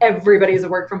now that everybody's a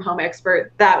work from home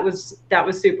expert. That was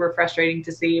super frustrating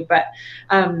to see. But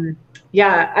the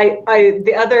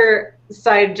other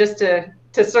side, just to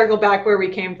circle back where we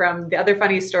came from, the other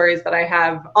funny stories that I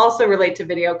have also relate to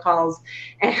video calls.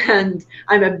 And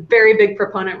I'm a very big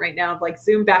proponent right now of like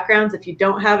Zoom backgrounds. If you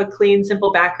don't have a clean,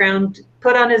 simple background,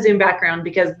 put on a Zoom background,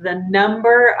 because the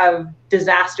number of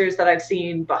disasters that I've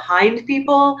seen behind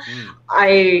people,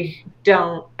 I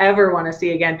don't ever want to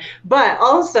see again. But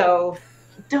also,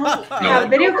 don't have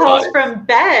video calls from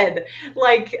bed.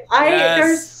 Like,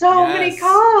 there's so many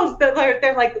calls that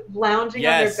they're like lounging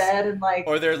on their bed and like,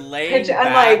 or they're laying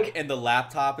back and the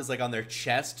laptop is like on their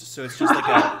chest, so it's just like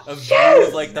a view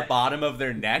of like the bottom of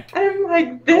their neck. I'm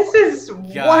like, this is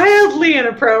wildly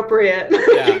inappropriate.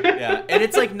 And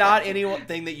it's like not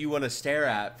anything that you want to stare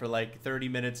at for like 30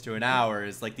 minutes to an hour.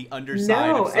 Is like the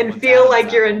underside of and feel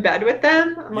like you're in bed with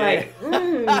them. I'm like,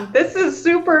 this is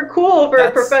super cool for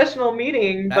a professional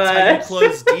meeting. That's how you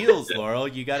close deals, Laurel.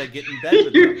 You got to get in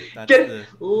bed with them.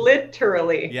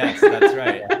 Literally. Yes, that's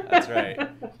right. That's right.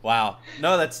 Wow.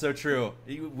 No, that's so true.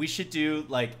 We should do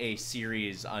like a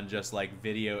series on just like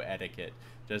video etiquette,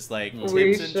 just like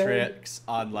tips and tricks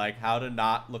on like how to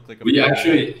not look like a. We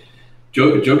actually,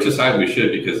 jokes aside, we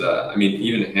should, because I mean,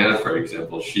 even Hannah, for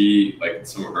example, she, like,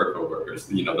 some of her coworkers,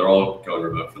 they're all going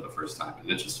remote for the first time, and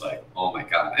it's just like, oh my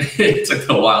God, it's like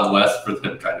the Wild West for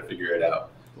them trying to figure it out.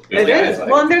 It is.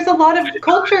 Well, and there's a lot of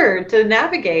culture to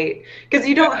navigate, because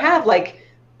you don't have like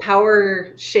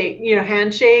power shake,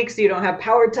 handshakes, you don't have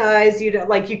power ties, you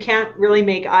can't really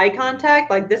make eye contact.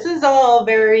 Like, this is all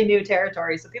very new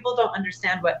territory. So people don't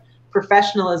understand what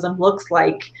professionalism looks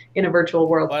like in a virtual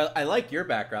world. Well, I like your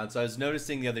background. So I was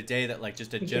noticing the other day that like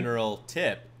just a general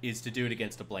tip is to do it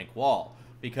against a blank wall,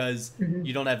 because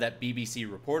you don't have that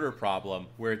BBC reporter problem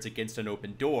where it's against an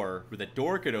open door where the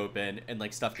door could open and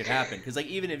like stuff could happen. Because like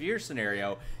even if your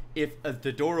scenario, if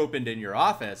the door opened in your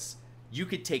office, you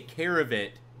could take care of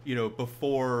it,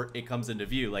 before it comes into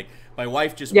view. Like my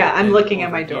wife just I'm looking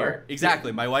at my door.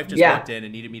 Exactly. My wife just walked in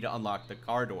and needed me to unlock the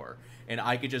car door, and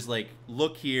I could just like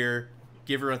look here,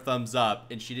 give her a thumbs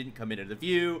up, and she didn't come into the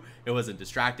view. It wasn't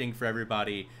distracting for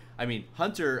everybody. I mean,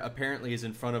 Hunter apparently is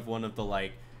in front of one of the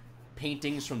like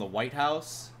paintings from the White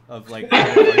House of like,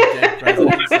 dead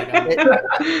presidents.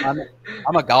 Like,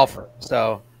 I'm a golfer,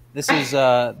 so this is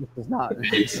not.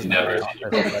 Never.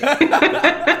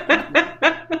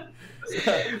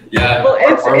 Well,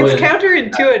 it's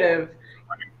counterintuitive.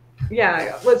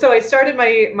 Yeah. So I started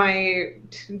my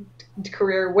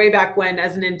career way back when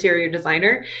as an interior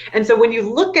designer, and so when you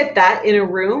look at that in a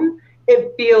room,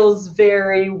 it feels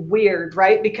very weird,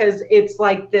 right? Because it's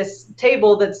like this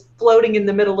table that's floating in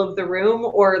the middle of the room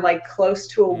or like close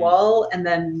to a wall. And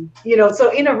then,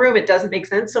 so in a room, it doesn't make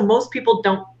sense. So most people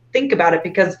don't think about it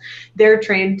because they're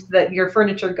trained that your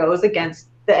furniture goes against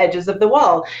the edges of the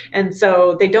wall. And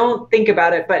so they don't think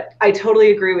about it. But I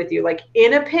totally agree with you. Like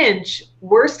in a pinch,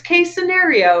 worst case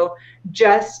scenario,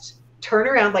 just turn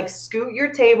around, like scoot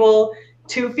your table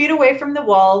 2 feet away from the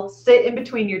wall, sit in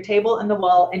between your table and the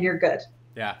wall, and you're good.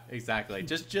 Yeah, exactly.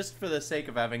 Just for the sake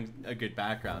of having a good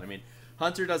background. I mean,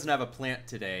 Hunter doesn't have a plant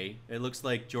today. It looks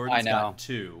like Jordan's got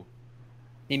 2.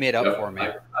 He made up for me.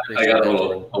 I got a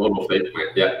little fake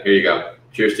plant. Yeah, here you go.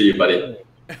 Cheers to you, buddy.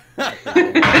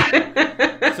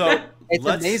 So it's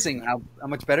amazing how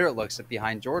much better it looks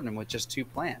behind Jordan with just 2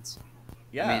 plants.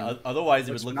 Yeah, I mean, otherwise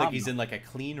it would look like he's in like a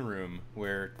clean room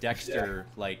where Dexter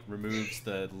like removes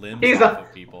the limbs off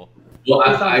of people. Well,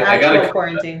 I got a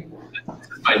quarantine.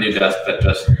 My new desk that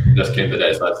just came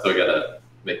today, so I still gotta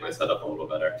make my setup a little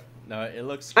better. No, it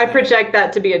looks. I project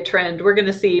that to be a trend. We're going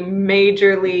to see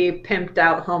majorly pimped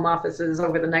out home offices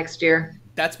over the next year.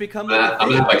 That's become. I'm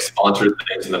gonna have like sponsored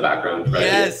things in the background, right?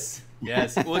 Yes.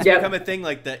 Well, it's become a thing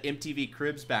like the MTV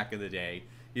Cribs back in the day.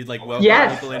 You'd like welcome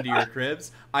people into your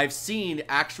cribs. I've seen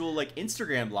actual like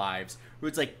Instagram lives where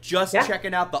it's like just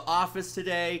checking out the office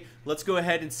today. Let's go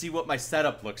ahead and see what my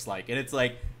setup looks like. And it's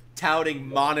like touting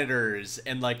monitors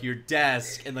and like your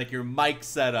desk and like your mic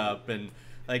setup, and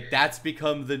like that's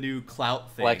become the new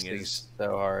clout thing. Flexing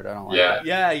so hard. I don't like that.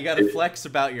 Yeah, you got to flex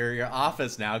about your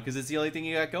office now because it's the only thing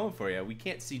you got going for you. We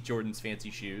can't see Jordan's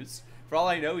fancy shoes. For all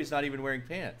I know, he's not even wearing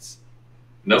pants.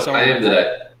 No, I am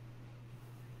today.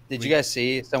 Did you guys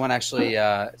see someone actually?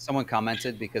 Someone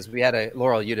commented because we had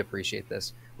Laurel. You'd appreciate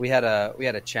this. We had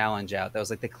a challenge out that was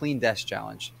like the clean desk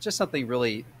challenge. Just something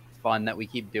really fun that we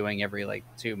keep doing every like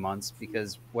 2 months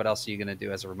because what else are you going to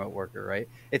do as a remote worker, right?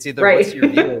 It's either what's your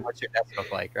view or what's your desk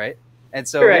look like, right? And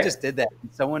so we just did that.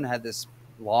 Someone had this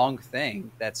long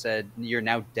thing that said you're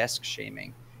now desk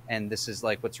shaming, and this is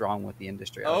like what's wrong with the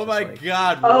industry. Oh my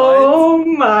God! What? Oh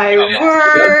my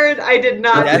word! I did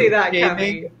not see that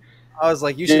coming. I was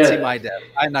like, you should see my desk.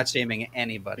 I'm not shaming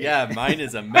anybody. Yeah, mine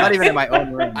is a mess. Not even in my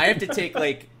own room. I have to take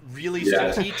like really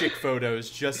strategic photos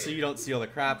just so you don't see all the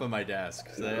crap on my desk.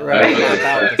 So right.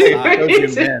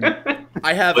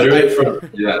 I have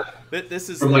this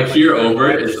is from like here over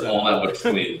is all that looks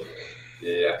clean.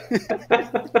 Yeah.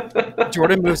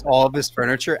 Jordan moves all of his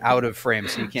furniture out of frame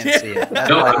so you can't see it.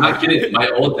 No, I'm not kidding. My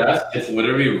old desk is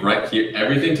literally right here.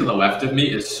 Everything to the left of me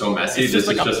is so messy. It's this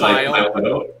just is like just like my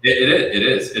window. It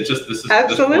is. It's just this is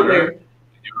absolutely.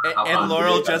 And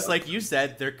Laurel, just like you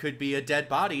said, there could be a dead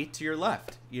body to your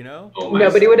left, you know? Oh,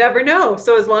 nobody would ever know.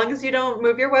 So as long as you don't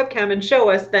move your webcam and show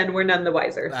us, then we're none the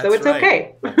wiser. That's so it's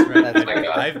okay. That's right. That's right.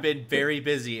 I've been very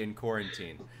busy in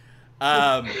quarantine.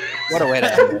 What a way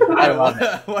to end it. I love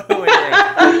it. What a way to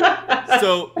end it.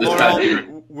 So,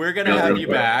 Laurel, we're going to have you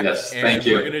back. Yes, and thank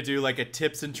you. We're going to do like a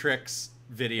tips and tricks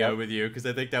video with you because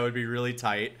I think that would be really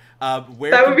tight. That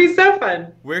would be so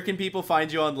fun. Where can people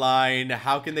find you online?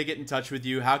 How can they get in touch with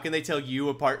you? How can they tell you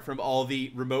apart from all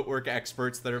the remote work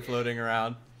experts that are floating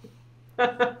around?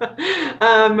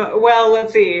 Well,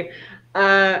 let's see.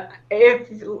 How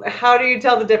do you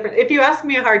tell the difference? If you ask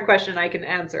me a hard question, I can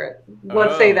answer it.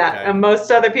 Let's say that. Okay. And most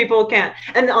other people can't.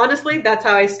 And honestly, that's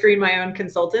how I screen my own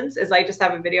consultants, is I just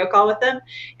have a video call with them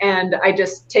and I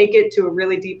just take it to a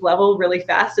really deep level really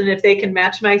fast. And if they can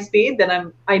match my speed,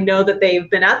 then I know that they've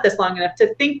been at this long enough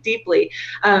to think deeply.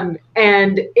 And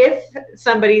if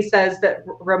somebody says that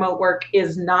remote work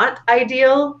is not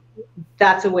ideal,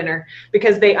 that's a winner,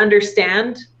 because they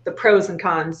understand the pros and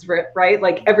cons, right?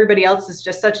 Like everybody else is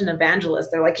just such an evangelist.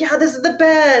 They're like, yeah, this is the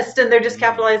best. And they're just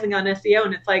capitalizing on SEO.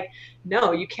 And it's like,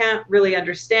 no, you can't really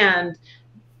understand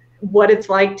what it's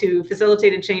like to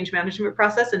facilitate a change management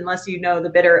process unless you know the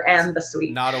bitter and the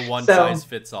sweet. Not a one size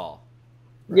fits all.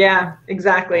 Right? Yeah,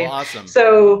 exactly. Well, awesome.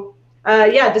 So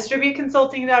yeah,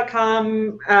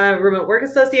 distributeconsulting.com,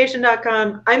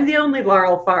 remoteworkassociation.com. I'm the only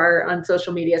Laurel Farr on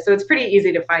social media, so it's pretty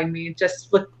easy to find me.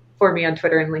 Just look for me on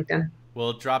Twitter and LinkedIn.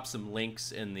 We'll drop some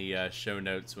links in the show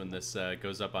notes when this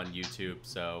goes up on YouTube,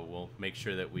 so we'll make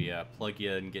sure that we plug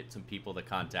you and get some people to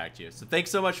contact you. So thanks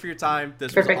so much for your time.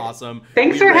 This was awesome.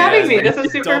 Thanks for having me. This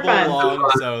was super fun. Long,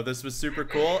 so this was super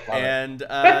cool. And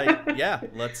yeah,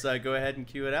 let's go ahead and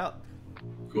cue it out.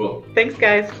 Cool. Thanks,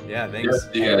 guys. Yeah, thanks.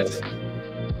 Yes, you guys.